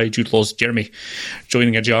run by Jude Law's Jeremy,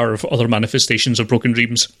 joining a jar of other manifestations of broken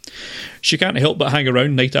dreams. She can't help but hang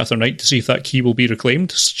around night after night to see if that key will be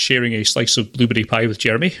reclaimed, sharing a slice of blueberry pie with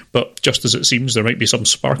Jeremy, but just as it seems there might be some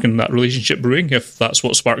spark in that relationship brewing, if that's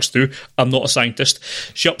what sparks do. I'm not a scientist.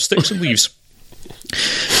 She up sticks and leaves.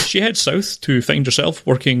 She heads south to find herself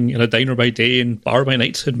working in a diner by day and bar by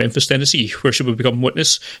night in Memphis, Tennessee, where she will become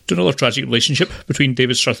witness to another tragic relationship between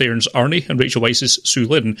David Strathairn's Arnie and Rachel Weisz's Sue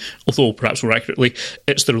Lynn, although perhaps more accurately,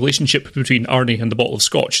 it's the relationship between Arnie and the bottle of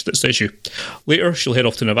scotch that's the issue. Later, she'll head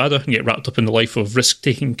off to Nevada and get wrapped up in the life of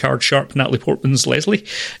risk-taking card-sharp Natalie Portman's Leslie,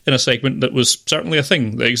 in a segment that was certainly a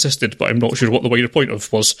thing that existed, but I'm not sure what the wider point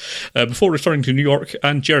of was, before returning to New York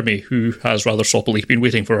and Jeremy, who has rather soppily been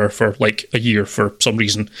waiting for her for like a year for some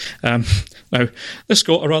reason. Now, this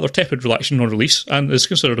got a rather tepid reaction on release and is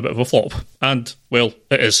considered a bit of a flop. And, well,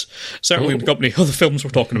 it is. Certainly in the company of the films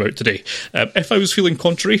we're talking about today. If I was feeling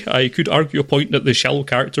contrary, I could argue a point that the shallow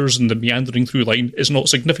characters and the meandering through line is not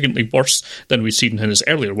significantly worse than we'd seen in his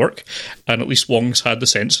earlier work, and at least Wong's had the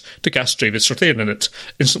sense to cast David Strathairn in it,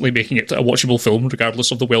 instantly making it a watchable film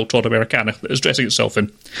regardless of the well-trod Americana that it's dressing itself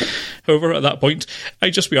in. However, at that point,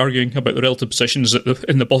 I'd just be arguing about the relative positions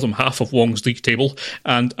in the bottom half of Wong's league table,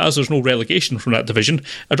 and as there's no relegation from that division,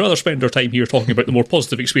 I'd rather spend our time here talking about the more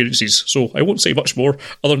positive experiences, so I won't say much more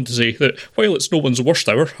other than to say that while it's no one's worst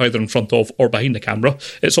hour, either in front of or behind the camera,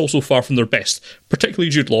 it's also far from their best, particularly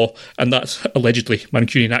Jude Law and that allegedly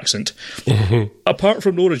Mancunian accent. Apart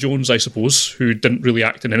from Nora Jones, I suppose, who didn't really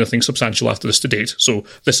act in anything substantial after this to date, so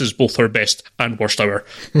this is both her best and worst hour.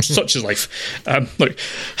 Such is life.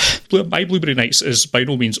 Look, My Blueberry Nights is by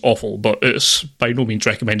no means awful, but it's by no means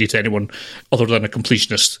recommended to anyone other than a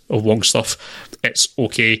completionist of Wong stuff. It's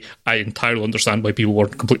okay. I entirely understand why people were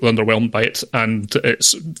completely underwhelmed by it, and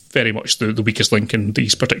it's very much the weakest link in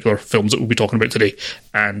these particular films that we'll be talking about today,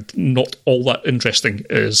 and not all that interesting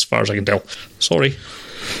as far as I can tell. Sorry.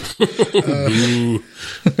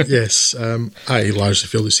 Yes, I largely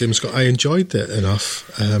feel the same, Scott. I enjoyed it enough,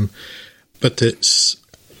 but it's,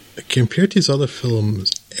 compared to his other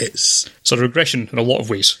films, it's a regression in a lot of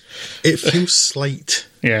ways. It feels slight.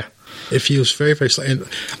 Yeah. It feels very, very slight. And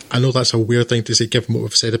I know that's a weird thing to say, given what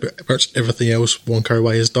we've said about everything else Wong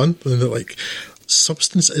Kar-wai has done. Like,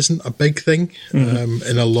 substance isn't a big thing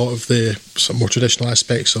in a lot of the some more traditional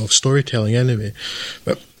aspects of storytelling anyway.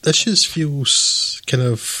 But this just feels kind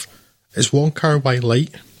of, it's Wong Kar-wai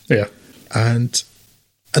light. Yeah. And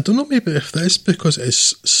I don't know, maybe if that is because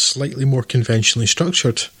it's slightly more conventionally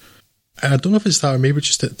structured. And I don't know if it's that, or maybe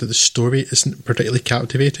just that the story isn't particularly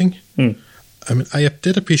captivating. I mean, I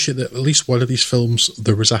did appreciate that at least one of these films,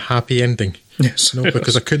 there was a happy ending. Yes.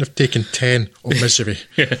 Because I couldn't have taken 10 of misery.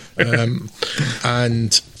 Yeah.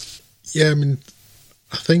 And, yeah, I mean,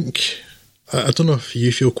 I think I don't know if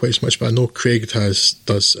you feel quite as much, but I know Craig has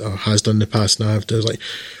done in the past now. Does like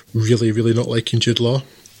really, really not liking Jude Law.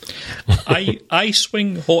 I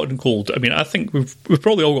swing hot and cold. I mean, I think we've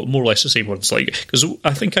probably all got more or less the same ones. Like, because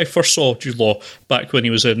I think I first saw Jude Law back when he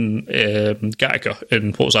was in Gattaca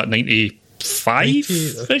in, what was that,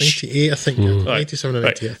 95-ish? 98, I think. 97 or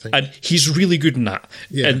 98, I think. And he's really good in that.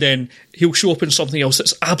 Yeah. And then he'll show up in something else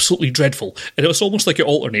that's absolutely dreadful. And it's almost like it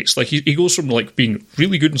alternates. Like, he goes from, like, being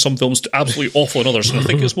really good in some films to absolutely awful in others. And I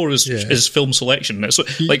think it's more his film selection. It's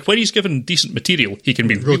like, when he's given decent material, he can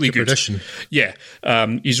be really good. Perdition. Yeah.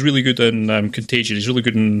 He's really good in Contagion. He's really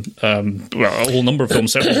good in a whole number of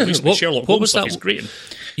films. Sherlock Holmes stuff he's great in.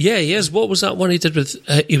 Yeah, he is. What was that one he did with?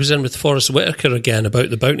 He was in with Forrest Whitaker again about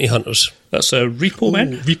the bounty hunters. That's Repo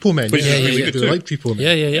Man. Repo Man. Which is really good too. I like Repo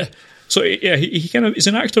Man. Yeah. So yeah, he kind of is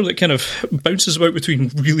an actor that kind of bounces about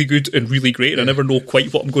between really good and really great, and I never know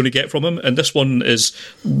quite what I'm going to get from him. And this one is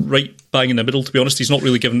right bang in the middle. To be honest, he's not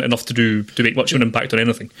really given enough to make much of an impact on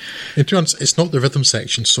anything. And to be honest, it's not the rhythm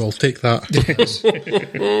section, so I'll take that.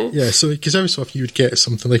 Yeah, so because every so often you would get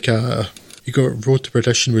something like you got Road to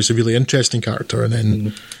Perdition was a really interesting character, and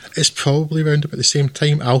then it's probably around about the same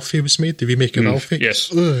time Alfie was made, the remake of Alfie.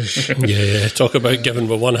 Yes. Yeah. Talk about giving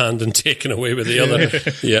with one hand and taking away with the other.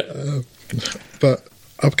 Yeah. But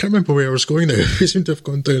I can't remember where I was going now. We seem to have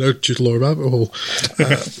gone down a Jude Law rabbit hole.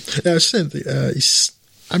 I said he's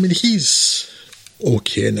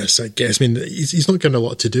okay in this, I guess. I mean, he's not given a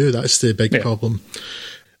lot to do. That's the big problem.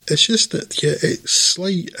 It's just that it's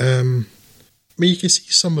slight. I mean, you can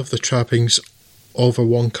see some of the trappings of a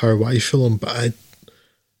Wong Kar-wai film, but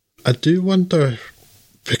I do wonder,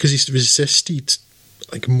 because he's resisted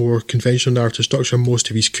like more conventional narrative structure most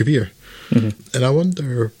of his career, and I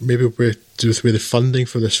wonder maybe where the funding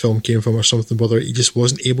for this film came from or something, whether he just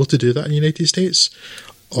wasn't able to do that in the United States,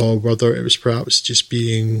 or whether it was perhaps just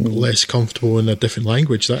being less comfortable in a different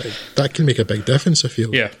language. That can make a big difference, I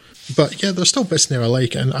feel. Yeah. But yeah, there's still bits in there I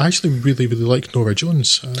like, and I actually really, really like Nora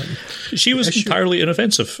Jones. She was entirely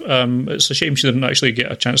inoffensive. It's a shame she didn't actually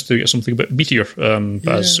get a chance to get something a bit meatier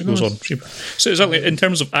as it goes on. So exactly, in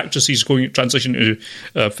terms of actresses going transition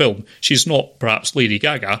to film, she's not perhaps Lady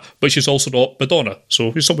Gaga, but she's also not Madonna,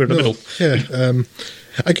 so she's somewhere in the middle. Yeah,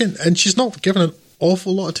 again, and she's not given an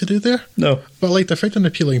awful lot to do there. No. But I found an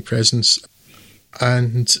appealing presence,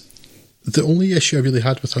 and the only issue I really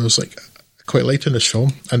had with her was quite liked in this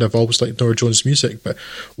film, and I've always liked Nora Jones' music, but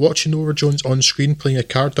watching Nora Jones on screen playing a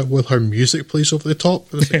character while her music plays over the top,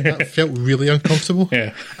 that felt really uncomfortable.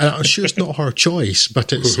 Yeah. And I'm sure it's not her choice,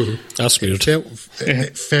 but it's that's weird.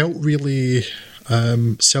 It felt really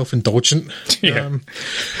self-indulgent. Yeah.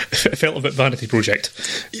 It felt a bit vanity project.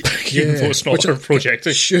 Even though it's not her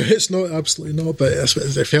project. Sure, it's not, absolutely not, but that's what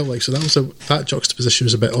it felt like. So that juxtaposition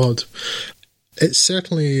was a bit odd. It's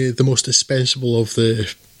certainly the most dispensable of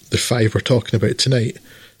the five we're talking about tonight.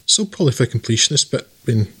 So probably for completionists, but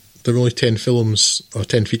I mean, there are only 10 films or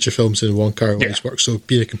 10 feature films in Wong Kar-wai's work, so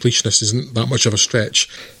being a completionist isn't that much of a stretch.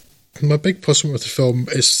 My big puzzle with the film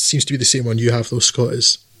seems to be the same one you have though, Scott,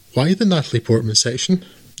 is why the Natalie Portman section?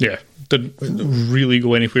 Yeah, didn't really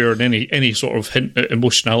go anywhere in any sort of hint at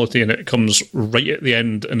emotionality, and it comes right at the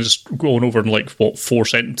end and it's going over in 4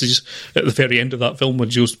 sentences at the very end of that film when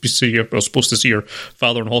you're supposed to see your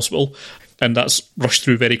father in hospital, and that's rushed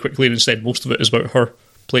through very quickly, and instead most of it is about her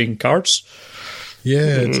playing cards.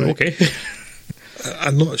 Yeah, okay.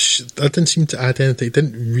 I'm not sure. That didn't seem to add anything. It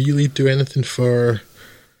didn't really do anything for.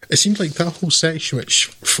 It seemed like that whole section, which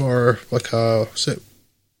for was it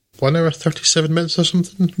 1 hour 37 minutes or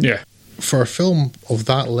something? Yeah. For a film of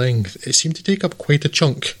that length, it seemed to take up quite a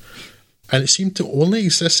chunk, and it seemed to only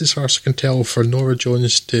exist, as far as I can tell, for Nora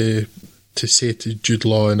Jones to say to Jude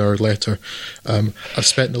Law in our letter, I've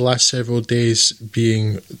spent the last several days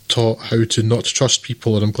being taught how to not trust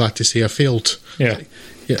people, and I'm glad to say I failed. Yeah.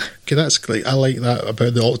 Yeah, okay, that's I like that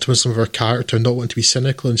about the optimism of her character, not wanting to be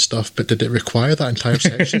cynical and stuff, but did it require that entire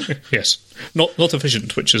section? Yes. Not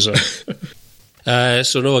efficient, which is...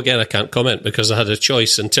 So no, again, I can't comment because I had a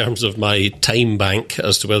choice in terms of my time bank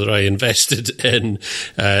as to whether I invested in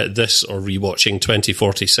this or rewatching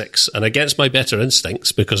 2046. And against my better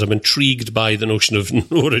instincts, because I'm intrigued by the notion of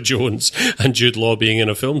Nora Jones and Jude Law being in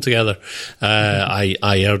a film together, I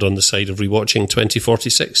erred on the side of rewatching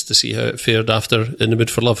 2046 to see how it fared after In the Mood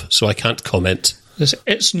for Love. So I can't comment.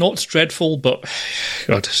 It's not dreadful, but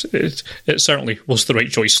God, it certainly was the right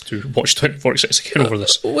choice to watch 2046 again over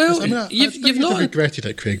this. Well, I mean, you've not regretted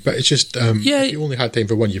it, Craig, but it's just if you only had time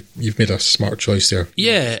for one, you've made a smart choice there.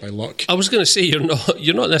 Yeah, by luck. I was going to say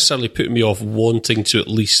you're not necessarily putting me off wanting to at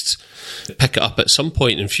least pick it up at some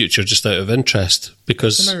point in future, just out of interest,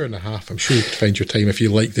 because it's an hour and a half. I'm sure you could find your time if you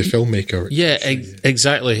like the filmmaker. Yeah,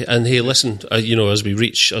 exactly. And hey, listen, as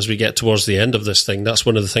we get towards the end of this thing, that's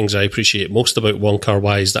one of the things I appreciate most about Wong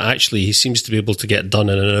Kar-wai, is that actually he seems to be able to get done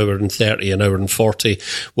in an hour and 30, an hour and 40,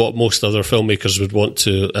 what most other filmmakers would want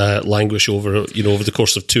to languish over, over the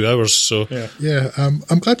course of 2 hours. So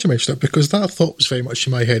I'm glad you mentioned it, because that thought was very much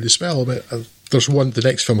in my head as well. There's the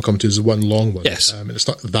next film I'll come to is one long one. Yes. And it's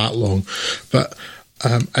not that long, but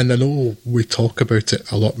and I know we talk about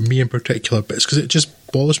it a lot, me in particular, but it's because it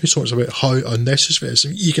just bothers me so much about how unnecessary it is.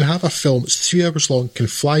 You can have a film that's 3 hours long, can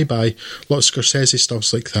fly by, a lot of Scorsese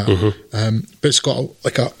stuffs like that, but it's got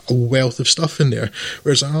a wealth of stuff in there.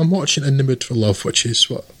 Whereas I'm watching In the Mood for Love, which is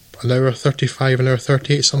an hour 35, an hour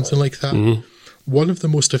 38, something like that. One of the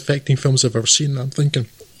most affecting films I've ever seen. I'm thinking,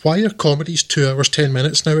 why are comedies 2 hours 10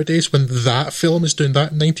 minutes nowadays when that film is doing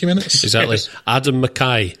that in 90 minutes? Exactly. Adam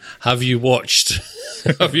Mackay, have you watched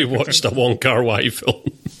a Wong Kar-wai film?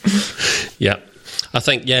 Yeah. I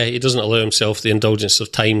think, he doesn't allow himself the indulgence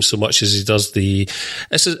of time so much as he does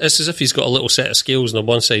it's as if he's got a little set of skills, and on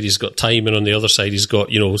one side he's got time, and on the other side he's got,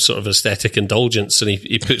 sort of aesthetic indulgence, and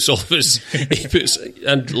he puts all of his,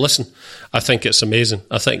 and listen, I think it's amazing.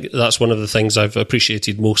 I think that's one of the things I've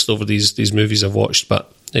appreciated most over these movies I've watched,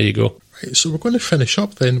 but there you go. Right, so we're going to finish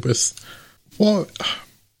up then with what,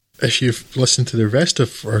 if you've listened to the rest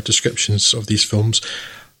of our descriptions of these films,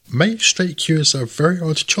 might strike you as a very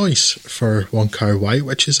odd choice for Wong Kar-wai,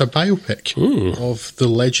 which is a biopic of the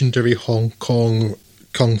legendary Hong Kong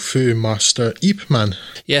kung fu master Ip Man.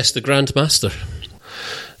 Yes, the Grand Master.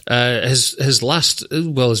 His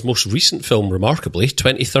most recent film, remarkably,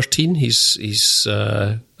 2013. He's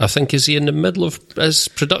I think, is he in the middle of his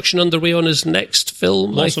production underway on his next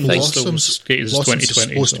film? Blossom's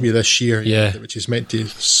supposed to be this year, which is meant to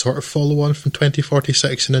sort of follow on from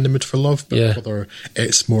 2046 and In the Mood for Love, but whether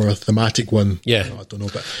it's more a thematic one, I don't know.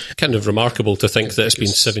 But kind of remarkable to think that it's been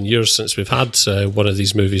 7 years since we've had one of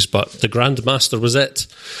these movies, but The Grand Master was it.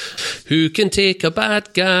 Who can take a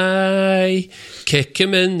bad guy, kick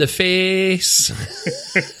him in the face,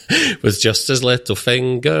 with just his little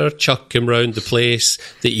finger, chuck him round the place.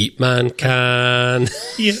 The Ip Man can.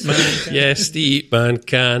 Yes, the Ip Man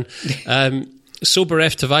can. So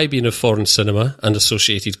bereft have I been of foreign cinema and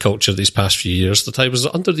associated culture these past few years that I was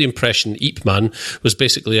under the impression Ip Man was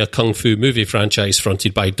basically a kung fu movie franchise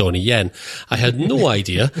fronted by Donnie Yen. I had no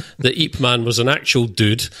idea that Ip Man was an actual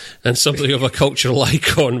dude and something of a cultural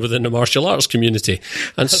icon within the martial arts community.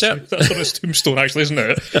 And that's on his tombstone, actually, isn't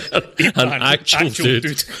it? An actual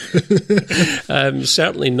dude.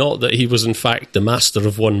 Certainly not that he was in fact the master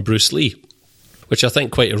of one Bruce Lee, which I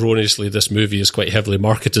think quite erroneously this movie is quite heavily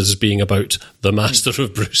marketed as being about the master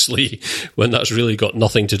of Bruce Lee, when that's really got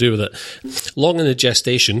nothing to do with it. Long in the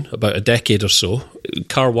gestation, about a decade or so,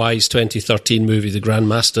 Kar-wai's 2013 movie The Grand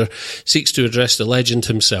Master seeks to address the legend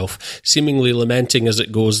himself, seemingly lamenting as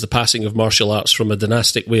it goes the passing of martial arts from a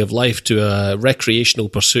dynastic way of life to a recreational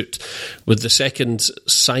pursuit, with the second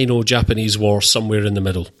Sino-Japanese war somewhere in the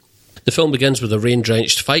middle. The film begins with a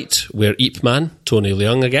rain-drenched fight where Ip Man, Tony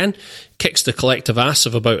Leung again, kicks the collective ass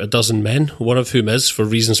of about a dozen men, one of whom is, for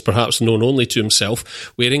reasons perhaps known only to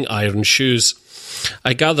himself, wearing iron shoes.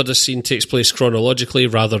 I gather this scene takes place chronologically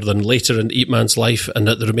rather than later in Ip Man's life, and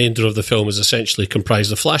that the remainder of the film is essentially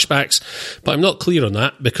comprised of flashbacks, but I'm not clear on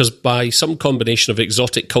that because by some combination of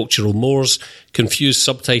exotic cultural mores, confused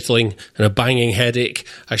subtitling and a banging headache,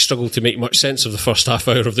 I struggled to make much sense of the first half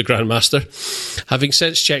hour of The Grand Master. Having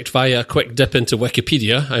since checked via a quick dip into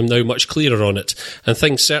Wikipedia, I'm now much clearer on it, and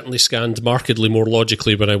things certainly scanned markedly more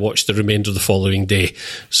logically when I watched the remainder the following day,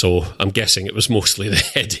 so I'm guessing it was mostly the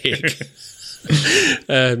headache.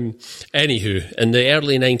 Anywho, in the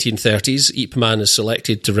early 1930s, Ip Man is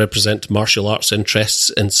selected to represent martial arts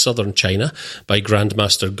interests in southern China by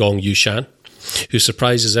Grandmaster Gong Yushan, who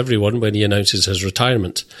surprises everyone when he announces his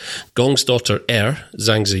retirement. Gong's daughter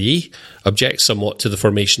Zhang Ziyi, objects somewhat to the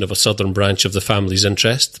formation of a southern branch of the family's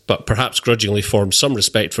interest, but perhaps grudgingly forms some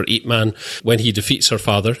respect for Ip Man when he defeats her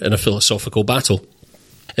father in a philosophical battle.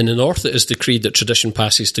 In the north, it is decreed that tradition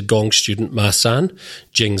passes to Gong student Ma San,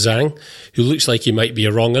 Jing Zhang, who looks like he might be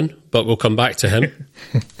a wrong 'un, but we'll come back to him.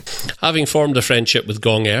 Having formed a friendship with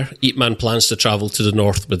Gong Er, Ip Man plans to travel to the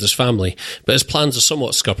north with his family, but his plans are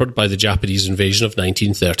somewhat scuppered by the Japanese invasion of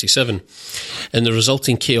 1937. In the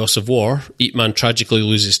resulting chaos of war, Ip Man tragically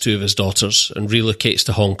loses 2 of his daughters and relocates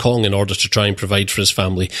to Hong Kong in order to try and provide for his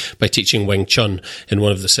family by teaching Wing Chun in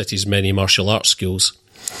one of the city's many martial arts schools.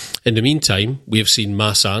 In the meantime, we have seen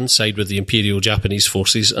Ma San side with the Imperial Japanese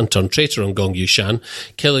forces and turn traitor on Gong Yushan,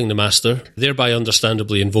 killing the master, thereby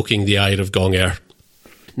understandably invoking the ire of Gong Er.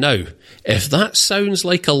 Now, if that sounds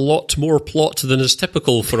like a lot more plot than is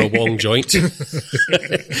typical for a Wong joint,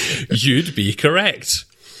 you'd be correct.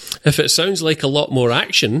 If it sounds like a lot more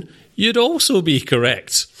action, you'd also be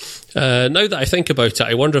correct. Now that I think about it,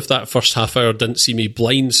 I wonder if that first half hour didn't see me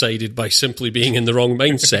blindsided by simply being in the wrong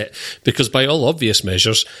mindset, because by all obvious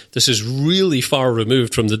measures, this is really far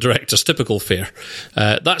removed from the director's typical fare.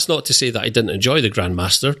 That's not to say that I didn't enjoy The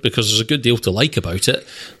Grandmaster, because there's a good deal to like about it.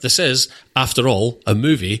 This is, after all, a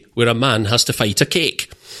movie where a man has to fight a cake.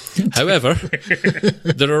 However,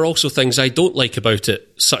 there are also things I don't like about it,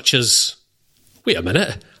 such as... Wait a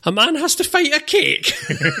minute, a man has to fight a cake?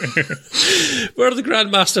 Were the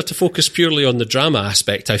Grandmaster to focus purely on the drama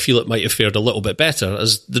aspect, I feel it might have fared a little bit better,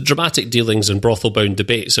 as the dramatic dealings and brothel-bound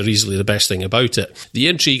debates are easily the best thing about it. The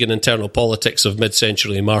intrigue and internal politics of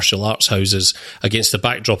mid-century martial arts houses against the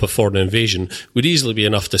backdrop of foreign invasion would easily be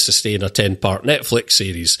enough to sustain a 10-part Netflix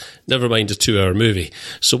series, never mind a 2-hour movie.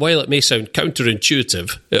 So while it may sound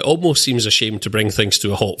counterintuitive, it almost seems a shame to bring things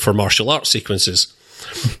to a halt for martial arts sequences.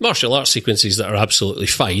 Martial arts sequences that are absolutely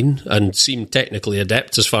fine and seem technically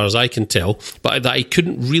adept as far as I can tell, but that I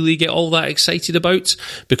couldn't really get all that excited about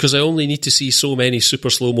because I only need to see so many super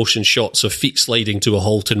slow motion shots of feet sliding to a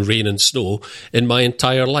halt in rain and snow in my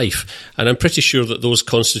entire life, and I'm pretty sure that those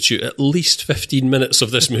constitute at least 15 minutes of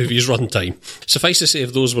this movie's runtime. Suffice to say,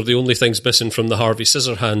 if those were the only things missing from the Harvey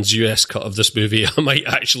Scissorhands US cut of this movie, I might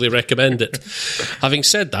actually recommend it. Having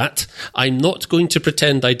said that, I'm not going to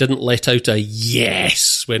pretend I didn't let out a yes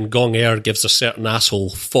when Gong Er gives a certain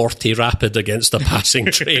asshole 40 rapid against a passing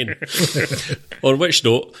train. On which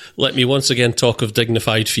note, let me once again talk of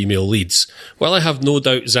dignified female leads. While I have no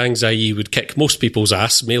doubt Zhang Ziyi would kick most people's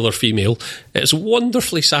ass, male or female, it's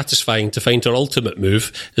wonderfully satisfying to find her ultimate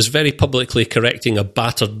move is very publicly correcting a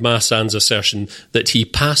battered Ma San's assertion that he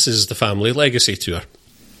passes the family legacy to her.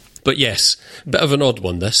 But yes, bit of an odd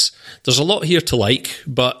one this. There's a lot here to like,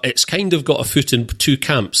 but it's kind of got a foot in 2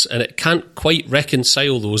 camps, and it can't quite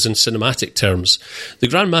reconcile those in cinematic terms. The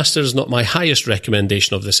Grandmaster is not my highest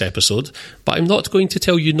recommendation of this episode, but I'm not going to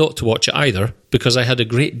tell you not to watch it either, because I had a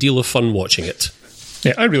great deal of fun watching it.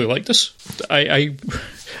 Yeah, I really like this. I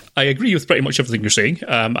agree with pretty much everything you're saying,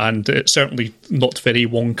 and it's certainly not very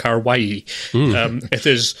Wong Kar-wai. It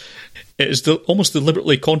is almost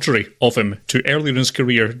deliberately contrary of him to earlier in his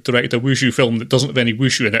career direct a wushu film that doesn't have any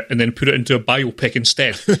wushu in it and then put it into a biopic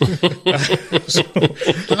instead.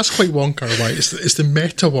 That's quite Wong Kar-wai. It's the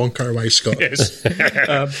meta Wong Kar-wai, Scott. Yes.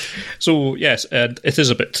 It is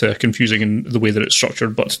a bit confusing in the way that it's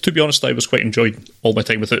structured, but to be honest, I was quite enjoying all my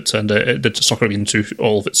time with it, and it did sucker me into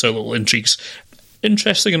all of its little intrigues.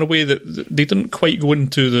 Interesting in a way that they didn't quite go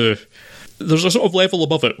into the... There's a sort of level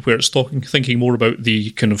above it where it's thinking more about the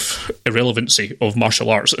kind of irrelevancy of martial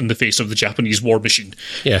arts in the face of the Japanese war machine,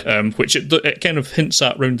 which it kind of hints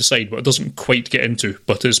at round the side, but it doesn't quite get into,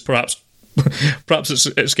 but is perhaps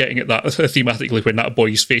it's getting at that thematically when that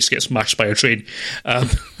boy's face gets smashed by a train.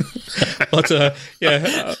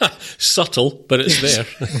 Subtle, but it's there.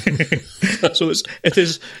 So it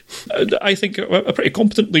is, I think, a pretty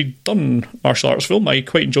competently done martial arts film. I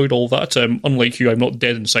quite enjoyed all that. Unlike you, I'm not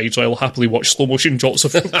dead inside, so I will happily watch slow motion shots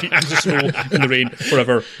of feet in the snow in the rain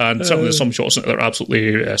forever. And certainly there's some shots in it that are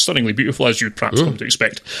absolutely stunningly beautiful, as you'd perhaps come to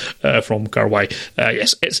expect from Kar-wai.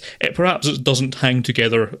 Yes, it perhaps doesn't hang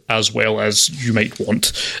together as well as you might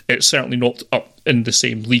want. It's certainly not up in the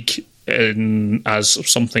same league as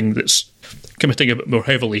something that's committing a bit more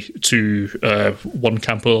heavily to one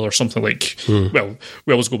camp or something like, well,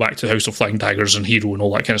 we always go back to House of Flying Daggers and Hero and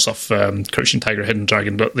all that kind of stuff, Crouching Tiger, Hidden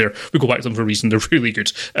Dragon, but we go back to them for a reason. They're really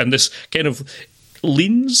good. And this kind of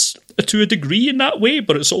leans to a degree in that way,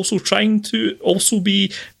 but it's also trying to also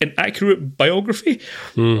be an accurate biography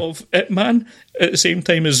of Ip Man at the same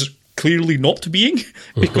time as clearly not being,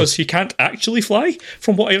 because he can't actually fly,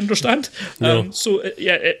 from what I understand. No.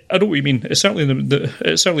 I know what you mean. It's certainly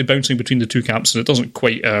it's certainly bouncing between the 2 camps, and it doesn't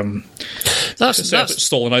quite that's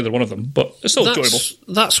stall in either one of them, but it's still enjoyable.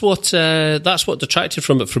 That's what detracted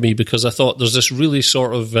from it for me, because I thought there's this really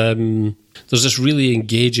sort of there's this really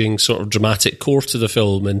engaging sort of dramatic core to the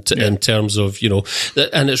film in terms of, you know,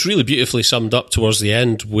 and it's really beautifully summed up towards the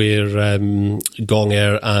end where Gong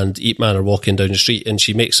Er and Ip Man are walking down the street and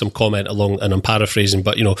she makes some comment along, and I'm paraphrasing,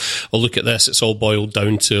 but, you know, oh, look at this, it's all boiled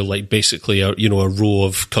down to like basically a row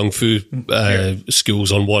of kung fu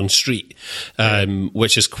schools on one street,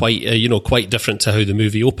 which is quite different to how the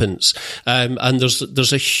movie opens. And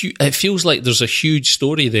it feels like there's a huge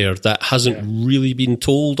story there that hasn't really been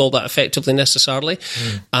told all that effectively necessarily,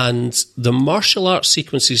 and the martial arts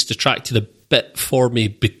sequences detracted a bit for me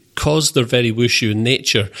because they're very wushu in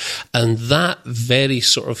nature, and that very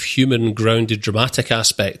sort of human, grounded, dramatic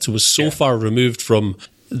aspect was so far removed from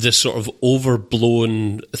this sort of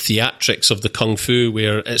overblown theatrics of the kung fu,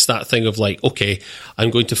 where it's that thing of like, okay, I'm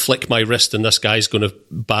going to flick my wrist and this guy's going to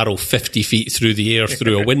barrel 50 feet through the air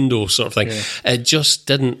through a window sort of thing. It just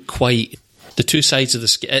didn't quite... The two sides of the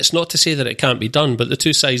scale, it's not to say that it can't be done, but the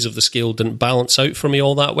two sides of the scale didn't balance out for me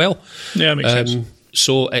all that well. Yeah, it makes sense.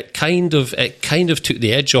 So it kind of took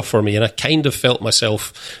the edge off for me, and I kind of felt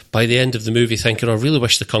myself by the end of the movie thinking, I really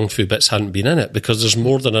wish the kung fu bits hadn't been in it, because there's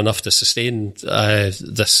more than enough to sustain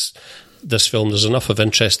this film. There's enough of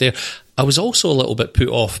interest there. I was also a little bit put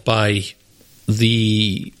off by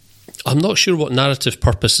I'm not sure what narrative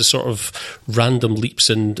purpose the sort of random leaps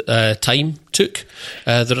in time took.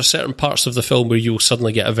 There are certain parts of the film where you'll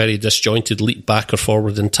suddenly get a very disjointed leap back or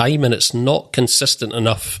forward in time, and it's not consistent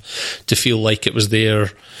enough to feel like it was there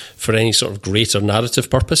for any sort of greater narrative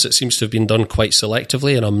purpose. It seems to have been done quite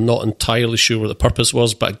selectively, and I'm not entirely sure what the purpose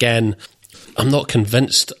was, but again, I'm not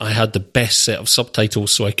convinced I had the best set of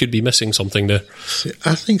subtitles, so I could be missing something there. See,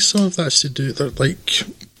 I think some of that's to do with, like,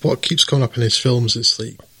 what keeps coming up in his films is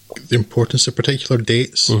like the importance of particular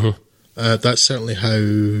dates. That's certainly how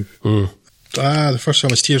the first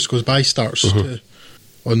time as Tears Goes By starts.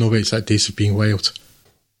 Oh no, wait, it's that Days of Being Wild.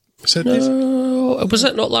 Was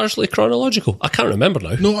it not largely chronological? I can't remember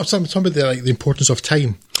now. No, I'm talking about the importance of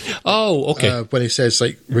time. Oh, okay. When he says,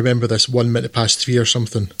 like, remember this 1 minute past 3 or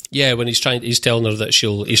something. Yeah, when he's telling her that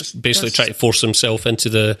he's basically trying to force himself into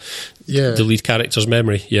the lead character's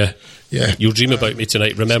memory. Yeah. You'll dream about me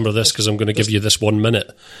tonight. Remember this, because I'm going to give you this 1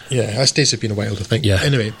 minute. Yeah, that's Days of Being Wild, I think. Yeah.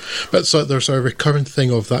 Anyway, but so there's a recurrent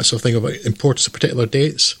thing of that sort of thing about importance of particular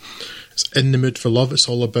dates. It's In the Mood for Love. It's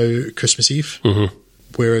all about Christmas Eve.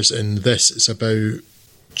 Whereas in this, it's about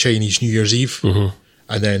Chinese New Year's Eve.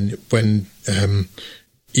 And then when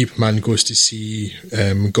Ip Man goes to see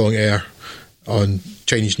Gong Er on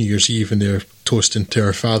Chinese New Year's Eve, and they're toasting to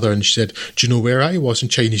her father, and she said, do you know where I was on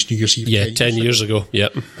Chinese New Year's Eve? Yeah, 10 years ago.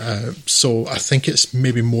 Yep. So I think it's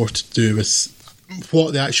maybe more to do with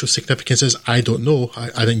what the actual significance is. I don't know.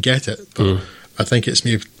 I didn't get it, but I think it's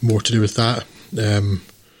maybe more to do with that.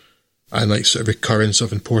 And like sort of recurrence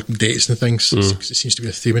of important dates and things, because it seems to be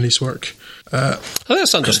a theme in his work. I think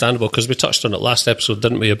that's understandable, because we touched on it last episode,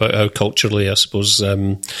 didn't we, about how culturally, I suppose,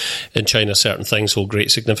 in China certain things hold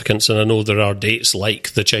great significance, and I know there are dates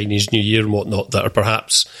like the Chinese New Year and whatnot that are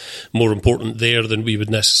perhaps more important there than we would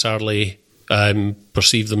necessarily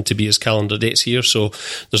perceive them to be as calendar dates here, so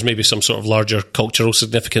there's maybe some sort of larger cultural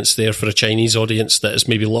significance there for a Chinese audience that is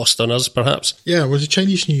maybe lost on us, perhaps. Yeah, was the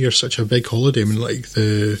Chinese New Year such a big holiday? I mean, like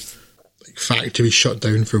the factories shut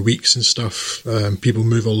down for weeks and stuff. People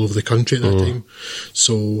move all over the country at that time.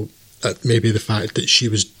 So that maybe the fact that she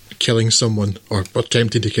was killing someone or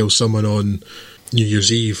attempting to kill someone on New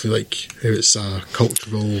Year's Eve, like it's a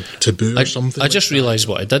cultural taboo or something. I just realised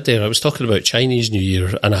what I did there. I was talking about Chinese New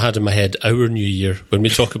Year, and I had in my head our New Year. When we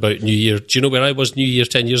talk about New Year, do you know where I was New Year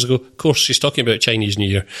 10 years ago? Of course, she's talking about Chinese New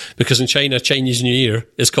Year, because in China, Chinese New Year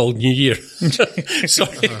is called New Year.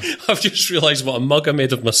 Sorry, I've just realised what a mug I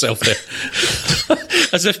made of myself there.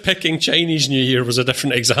 As if picking Chinese New Year was a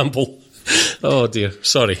different example. Oh dear,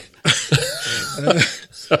 sorry.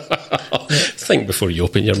 Think before you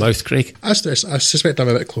open your mouth, Craig. I suspect I'm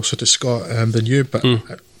a bit closer to Scott than you, but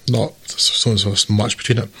not so much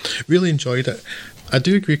between it. Really enjoyed it. I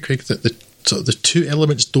do agree, Craig, that the two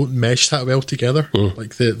elements don't mesh that well together,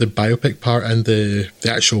 like the biopic part and the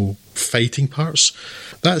actual fighting parts.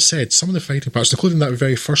 That said, some of the fighting parts, including that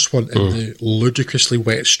very first one in the ludicrously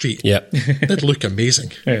wet street, did look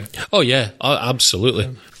amazing. Oh yeah,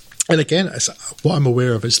 absolutely. And again, what I'm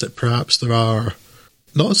aware of is that perhaps there are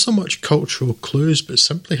not so much cultural clues, but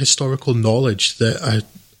simply historical knowledge that a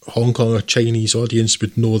Hong Kong or Chinese audience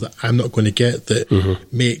would know that I'm not going to get, that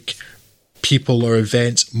make people or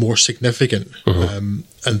events more significant. And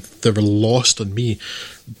they were lost on me.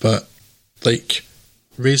 But like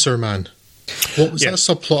Razor Man, What was that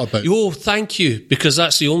subplot about? Oh, thank you, because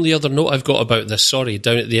that's the only other note I've got about this. Sorry,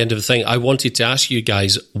 down at the end of the thing, I wanted to ask you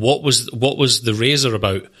guys, what was the razor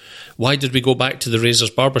about? Why did we go back to the Razor's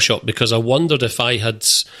barbershop? Because I wondered if I had,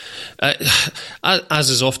 as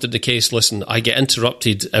is often the case, listen, I get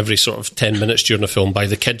interrupted every sort of 10 minutes during a film by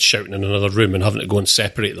the kids shouting in another room and having to go and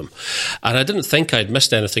separate them. And I didn't think I'd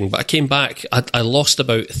missed anything, but I came back, I lost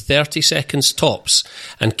about 30 seconds tops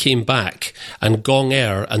and came back, and Gong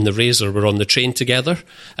Air and the Razor were on the train together,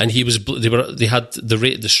 and they had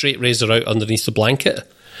the straight razor out underneath the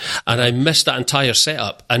blanket. And I missed that entire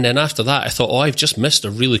setup. And then after that, I thought, I've just missed a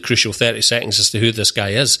really crucial 30 seconds as to who this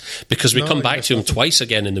guy is. Because we come back to him twice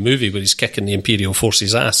again in the movie where he's kicking the Imperial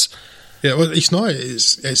Force's ass. Yeah, well, he's not.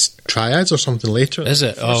 It's Triads or something later. Is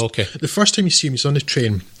it? Okay. The first time you see him, he's on the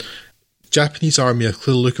train. Japanese army are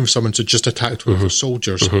clearly looking for someone to just attack one of their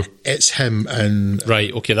soldiers. It's him and...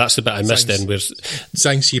 Right, okay, that's the bit I missed then. Where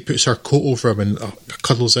Zhang Xi puts her coat over him and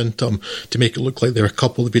cuddles into him to make it look like they're a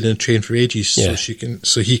couple that have been in the train for ages,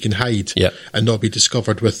 so he can hide and not be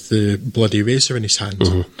discovered with the bloody razor in his hand.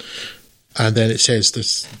 And then it says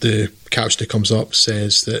the caption that comes up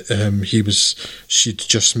says that she'd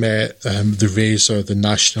just met the Razor, the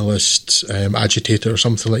nationalist agitator or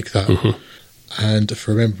something like that. And if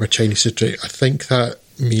I remember my Chinese history, I think that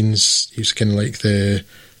means he was kind of like the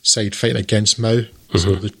side fighting against Mao,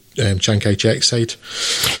 so the Chiang Kai-shek side.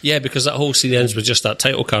 Yeah, because that whole scene ends with just that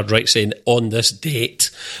title card, right, saying, on this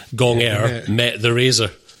date, Gong Air met the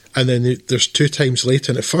Razor. And then there's 2 times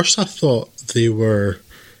later, and at first I thought they were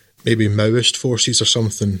maybe Maoist forces or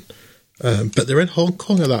something, but they're in Hong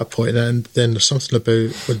Kong at that point, and then there's something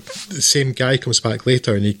about when the same guy comes back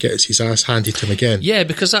later and he gets his ass handed to him again. Yeah,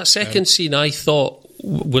 because that second scene I thought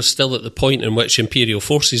was still at the point in which Imperial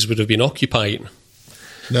forces would have been occupying.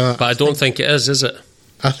 No, but I don't think it is it?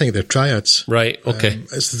 I think they're Triads. Right, okay.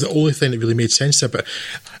 It's the only thing that really made sense there, but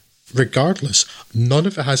regardless, none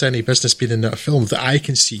of it has any business being in that film that I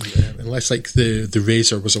can see, unless like the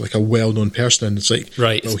Razor was like a well-known person and it's like,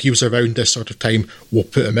 right, well, he was around this sort of time, we'll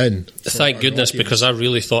put him in. Thank goodness, because I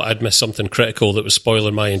really thought I'd missed something critical that was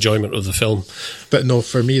spoiling my enjoyment of the film. But no,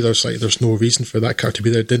 for me, there's no reason for that character to be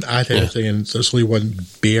there. It didn't add anything, and there's only one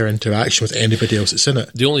bare interaction with anybody else that's in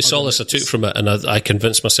it. The only solace I took from it, and I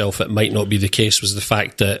convinced myself it might not be the case, was the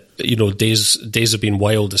fact that, you know, Days Have Been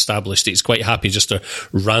Wild established he's quite happy just to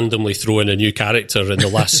randomly throw in a new character in the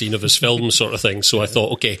last scene of his film, sort of thing. So I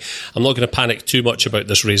thought, okay, I'm not going to panic too much about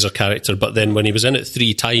this Razor character, but then when he was in it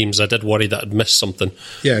 3 times, I did worry that I'd missed something.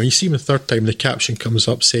 Yeah, when you see him the 3rd time, the caption comes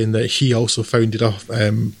up saying that he also founded a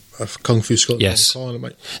Kung Fu School. Yes.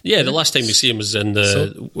 Yeah, the last time we see him is in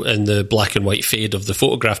the black and white fade of the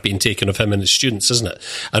photograph being taken of him and his students, isn't it?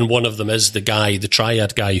 And one of them is the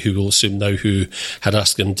Triad guy, who we'll assume now, who had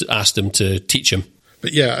asked him to teach him.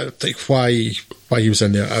 But yeah, I think why he was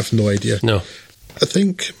in there, I have no idea. No. I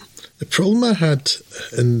think the problem I had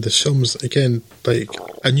in the films, again, like,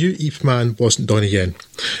 I knew Ip Man wasn't Donnie Yen.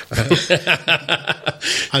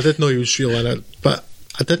 I did know he was real in it, but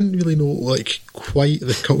I didn't really know like quite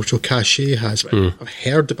the cultural cachet he has. I've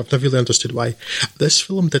heard it, but I've never really understood why. This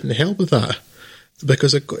film didn't help with that,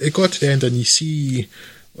 because it got to the end and you see,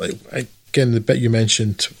 like, again, the bit you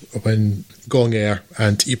mentioned when Gong Air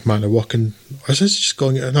and Ip Man are walking, or is this just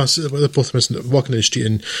Gong Air? No, they're both walking in the street,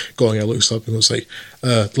 and Gong Air looks up and goes like,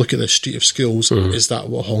 look at this street of schools, is that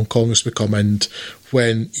what Hong Kong has become? And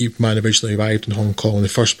when Ip Man originally arrived in Hong Kong, the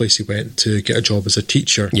first place he went to get a job as a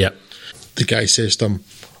teacher, the guy says to him,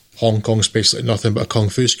 Hong Kong's basically nothing but a Kung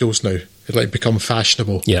Fu schools now. It like become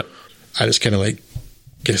fashionable. And it's kind of like,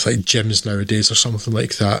 it's like gyms nowadays or something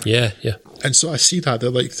like that. And so I see that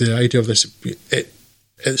like the idea of this, at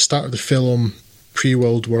the start of the film,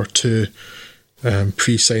 pre-World War II,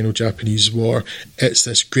 pre-Sino-Japanese War, it's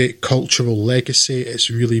this great cultural legacy, it's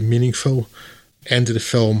really meaningful. End of the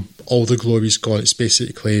film, all the glory's gone, it's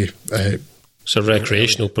basically... it's a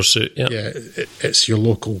recreational pursuit, it's your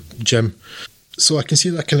local gym. So I can see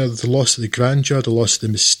that kind of the loss of the grandeur, the loss of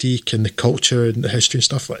the mystique and the culture and the history and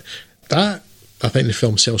stuff like that. I think the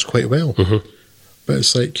film sells quite well. But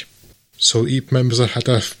it's like, so Ip members had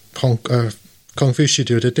a Kung Fu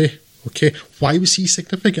studio, did they? Okay, why was he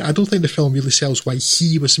significant? I don't think the film really sells why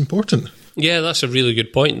he was important. Yeah, that's a really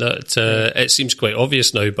good point. That it seems quite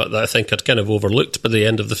obvious now, but that I think I'd kind of overlooked by the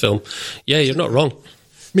end of the film. Yeah, you're not wrong.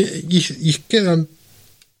 I mean, you get on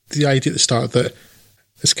the idea at the start that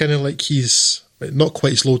it's kind of like he's not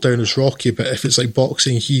quite as low down as Rocky, but if it's like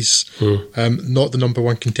boxing, he's not the number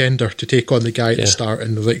 1 contender to take on the guy at the start,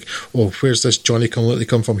 and they're like, oh, where's this Johnny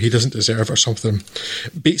come from? He doesn't deserve it or something.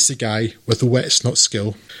 Beats the guy with wits, not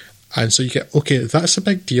skill. And so you get, okay, that's a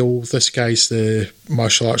big deal. This guy's the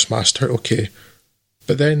martial arts master, okay.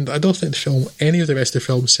 But then I don't think any of the rest of the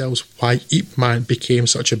film sells why Ip Man became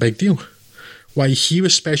such a big deal. Why he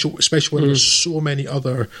was special, especially when there's so many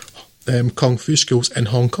other kung fu schools in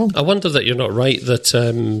Hong Kong. I wonder that you're not right, that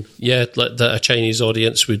that a Chinese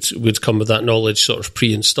audience would come with that knowledge sort of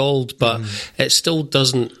pre-installed, but it still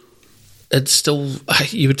doesn't. It's still,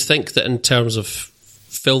 you would think that in terms of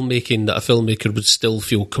filmmaking, that a filmmaker would still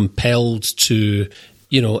feel compelled to,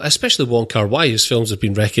 especially Wong Kar-wai, whose films have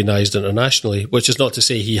been recognised internationally, which is not to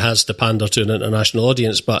say he has to pander to an international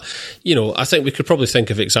audience, but, I think we could probably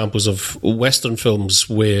think of examples of Western films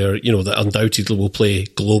where, that undoubtedly will play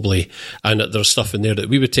globally, and that there's stuff in there that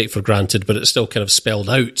we would take for granted, but it's still kind of spelled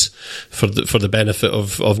out for the benefit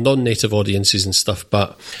of non-native audiences and stuff.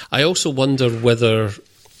 But I also wonder whether,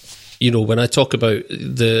 when I talk about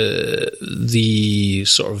the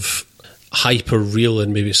sort of hyper real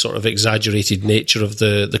and maybe sort of exaggerated nature of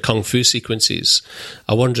the kung fu sequences,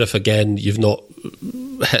 I wonder if again you've not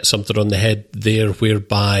hit something on the head there,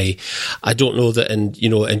 whereby I don't know that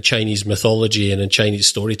in Chinese mythology and in Chinese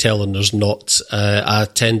storytelling there's not a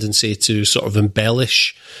tendency to sort of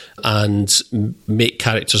embellish and make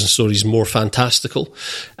characters and stories more fantastical.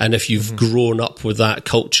 And if you've grown up with that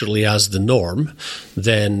culturally as the norm,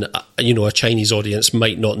 then a Chinese audience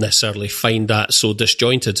might not necessarily find that so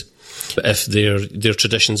disjointed, if their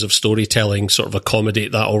traditions of storytelling sort of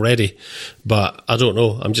accommodate that already. But I don't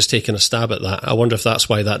know. I'm just taking a stab at that. I wonder if that's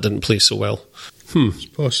why that didn't play so well. It's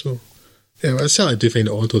possible. Yeah, I certainly do find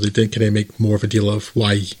it odd, though, they didn't kind of make more of a deal of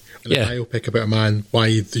why a biopic about a man,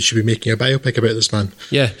 why they should be making a biopic about this man.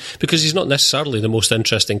 Yeah, because he's not necessarily the most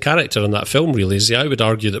interesting character in that film, really, is he? I would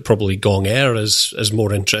argue that probably Gong Er is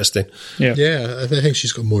more interesting. Yeah, I think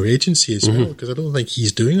she's got more agency as well, because I don't think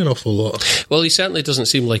he's doing an awful lot. Well, he certainly doesn't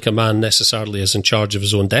seem like a man necessarily as in charge of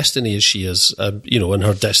his own destiny as she is, and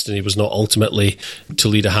her destiny was not ultimately to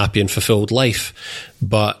lead a happy and fulfilled life,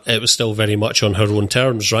 but it was still very much on her own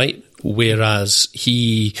terms, right? Whereas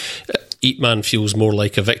Ip Man feels more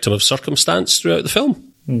like a victim of circumstance throughout the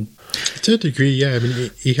film. To a degree, yeah. I mean,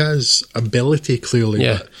 he has ability, clearly.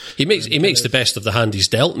 Yeah, but he makes the best of the hand he's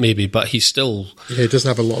dealt, maybe, but he's still... Yeah, he doesn't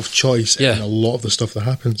have a lot of choice in a lot of the stuff that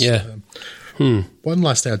happens. Yeah. One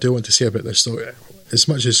last thing I do want to say about this, though, as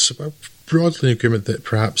much as broadly in agreement that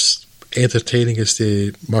perhaps entertaining as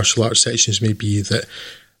the martial arts sections may be, that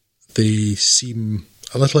they seem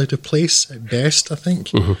a little out of place at best, I think.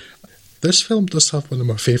 This film does have one of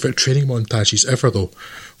my favourite training montages ever, though,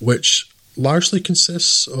 which largely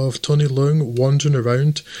consists of Tony Leung wandering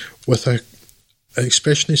around with an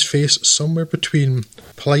expression in his face somewhere between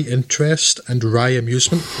polite interest and wry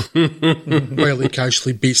amusement, while he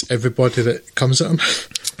casually beats everybody that comes at him.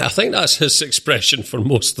 I think that's his expression for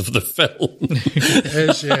most of the film. It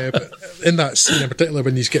is, yeah. But in that scene in particular,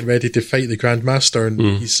 when he's getting ready to fight the Grand Master, and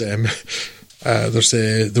he's... there's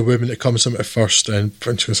the woman that comes in at first, and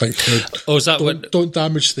she was like, is that don't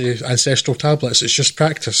damage the ancestral tablets, it's just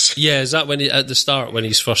practice. Yeah, is that when at the start, when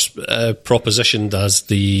he's first propositioned as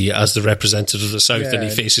the representative of the South, and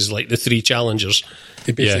he faces like the three challengers?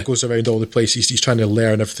 He basically goes around all the places, he's trying to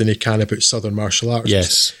learn everything he can about Southern martial arts.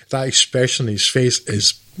 Yes. That expression in his face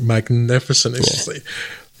is magnificent.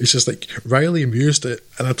 It's just like Riley amused it,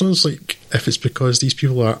 and I don't know if it's because these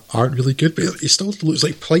people aren't really good, but he still looks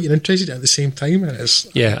like polite and interested at the same time. And it's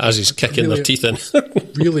as he's kicking their teeth in.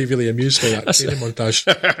 really, really amused by that training montage.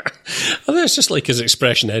 I think it's just like his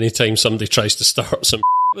expression anytime somebody tries to start some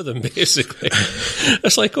with him, basically.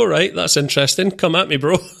 It's like, all right, that's interesting. Come at me,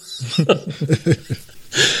 bro.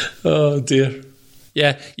 Oh dear.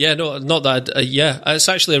 No, not that. It's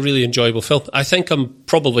actually a really enjoyable film. I think I'm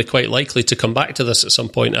probably quite likely to come back to this at some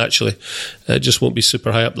point, actually. It just won't be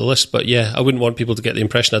super high up the list, but I wouldn't want people to get the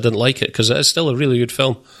impression I didn't like it, because it is still a really good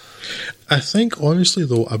film. I think, honestly,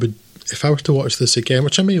 though, if I were to watch this again,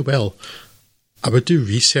 which I may well, I would do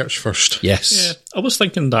research first. Yes. Yeah, I was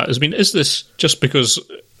thinking that. I mean, is this just because...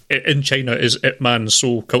 in China, is Ip Man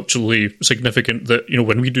so culturally significant that,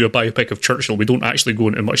 when we do a biopic of Churchill, we don't actually go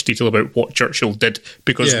into much detail about what Churchill did,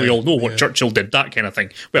 because we all know what Churchill did, that kind of thing.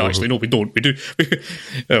 Well, actually, no, we don't. We do.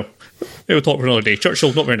 We'll talk for another day.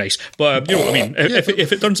 Churchill's not very nice. But, you know what I mean?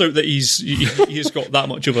 If it turns out that he's got that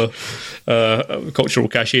much of a cultural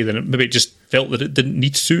cachet, then maybe it just felt that it didn't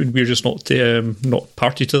need to, and we're just not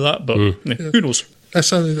party to that. But who knows?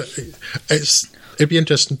 It'd be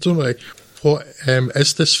interesting to know. What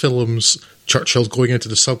is this film's Churchill going into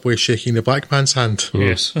the subway shaking the black man's hand?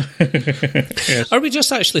 Yes. Are we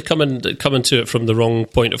just actually coming to it from the wrong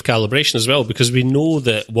point of calibration as well? Because we know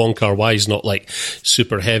that Wong Kar-wai is not like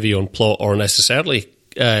super heavy on plot or necessarily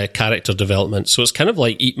character development. So it's kind of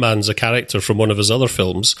like Ip Man's a character from one of his other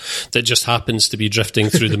films that just happens to be drifting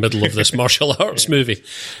through the middle of this martial arts movie.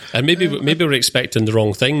 And maybe we're expecting the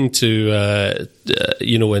wrong thing to,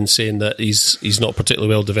 in saying that he's not particularly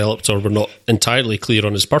well developed, or we're not entirely clear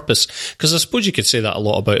on his purpose. Because I suppose you could say that a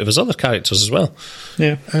lot about his other characters as well.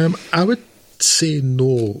 Yeah. I would say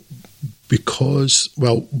no, because,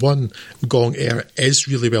 well, one, Gong Er is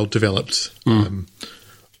really well developed.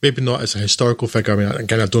 Maybe not as a historical figure. I mean,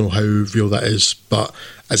 again, I don't know how real that is, but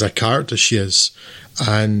as a character, she is.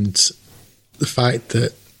 And the fact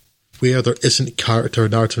that where there isn't character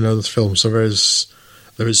narrative in other films, there is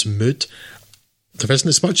mood. There isn't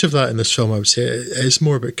as much of that in this film, I would say. It is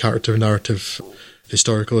more about character narrative,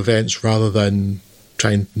 historical events, rather than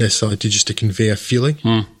trying necessarily to convey a feeling.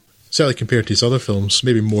 Certainly compared to his other films,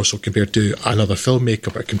 maybe more so compared to another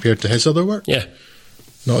filmmaker, but compared to his other work, yeah,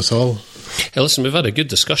 not at all. Hey, listen, we've had a good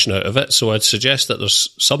discussion out of it, so I'd suggest that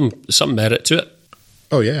there's some merit to it.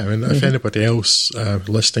 Oh yeah, I mean, if anybody else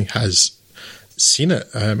listening has seen it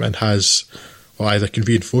and has either can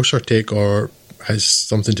reinforce our take or has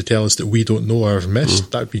something to tell us that we don't know or have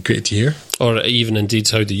missed, that'd be great to hear. Or even indeed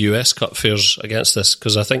how the US cut fares against this,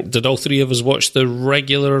 because I think, did all three of us watch the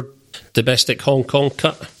regular domestic Hong Kong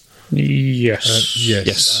cut? Yes.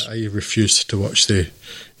 Yes. I refused to watch the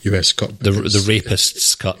US cut. The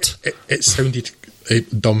rapists cut. It sounded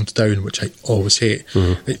dumbed down, which I always hate.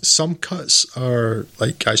 Some cuts are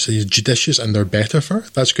like actually judicious and they're better for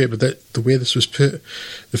it. That's great, but the way this was put,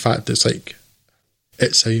 the fact that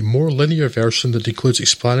it's a more linear version that includes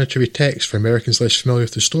explanatory text for Americans less familiar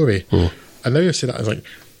with the story. And now you say that, I was like,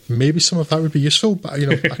 maybe some of that would be useful, but I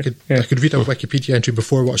could I could read a Wikipedia entry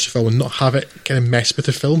before I watch the film and not have it kind of mess with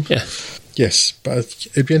the film. Yeah. Yes, but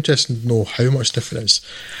it'd be interesting to know how much different it is.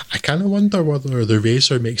 I kind of wonder whether the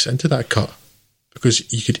razor makes it into that cut,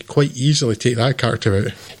 because you could quite easily take that character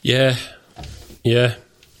out. Yeah.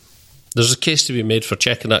 There's a case to be made for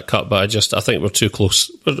checking that cut, but I think we're too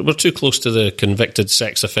close. We're too close to the convicted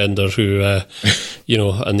sex offender who, and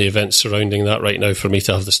the events surrounding that right now for me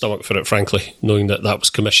to have the stomach for it, frankly, knowing that was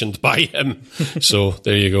commissioned by him. So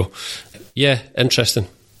there you go. Yeah, interesting.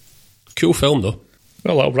 Cool film, though.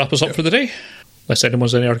 Well, that'll wrap us up for the day. Unless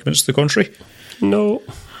anyone's any arguments to the contrary. No.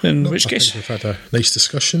 In which case, we've had a nice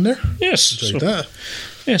discussion there. Yes. Enjoyed that.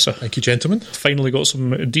 Yes, sir. Thank you, gentlemen. Finally got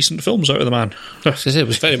some decent films out of the man. It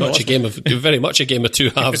was very much a game of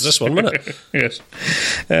two halves. This one, wasn't it? Yes.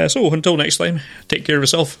 So until next time, take care of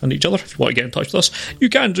yourself and each other. If you want to get in touch with us, you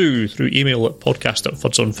can do through email at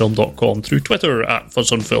podcast@fudsonfilm.com, through Twitter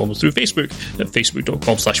 @fudsonfilm, through Facebook at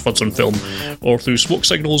facebook.com/fudsonfilm, or through smoke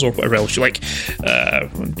signals or whatever else you like.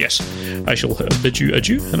 Yes, I shall bid you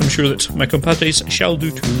adieu, and I'm sure that my compadres shall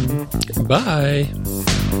do too. Bye.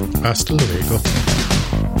 Hasta luego.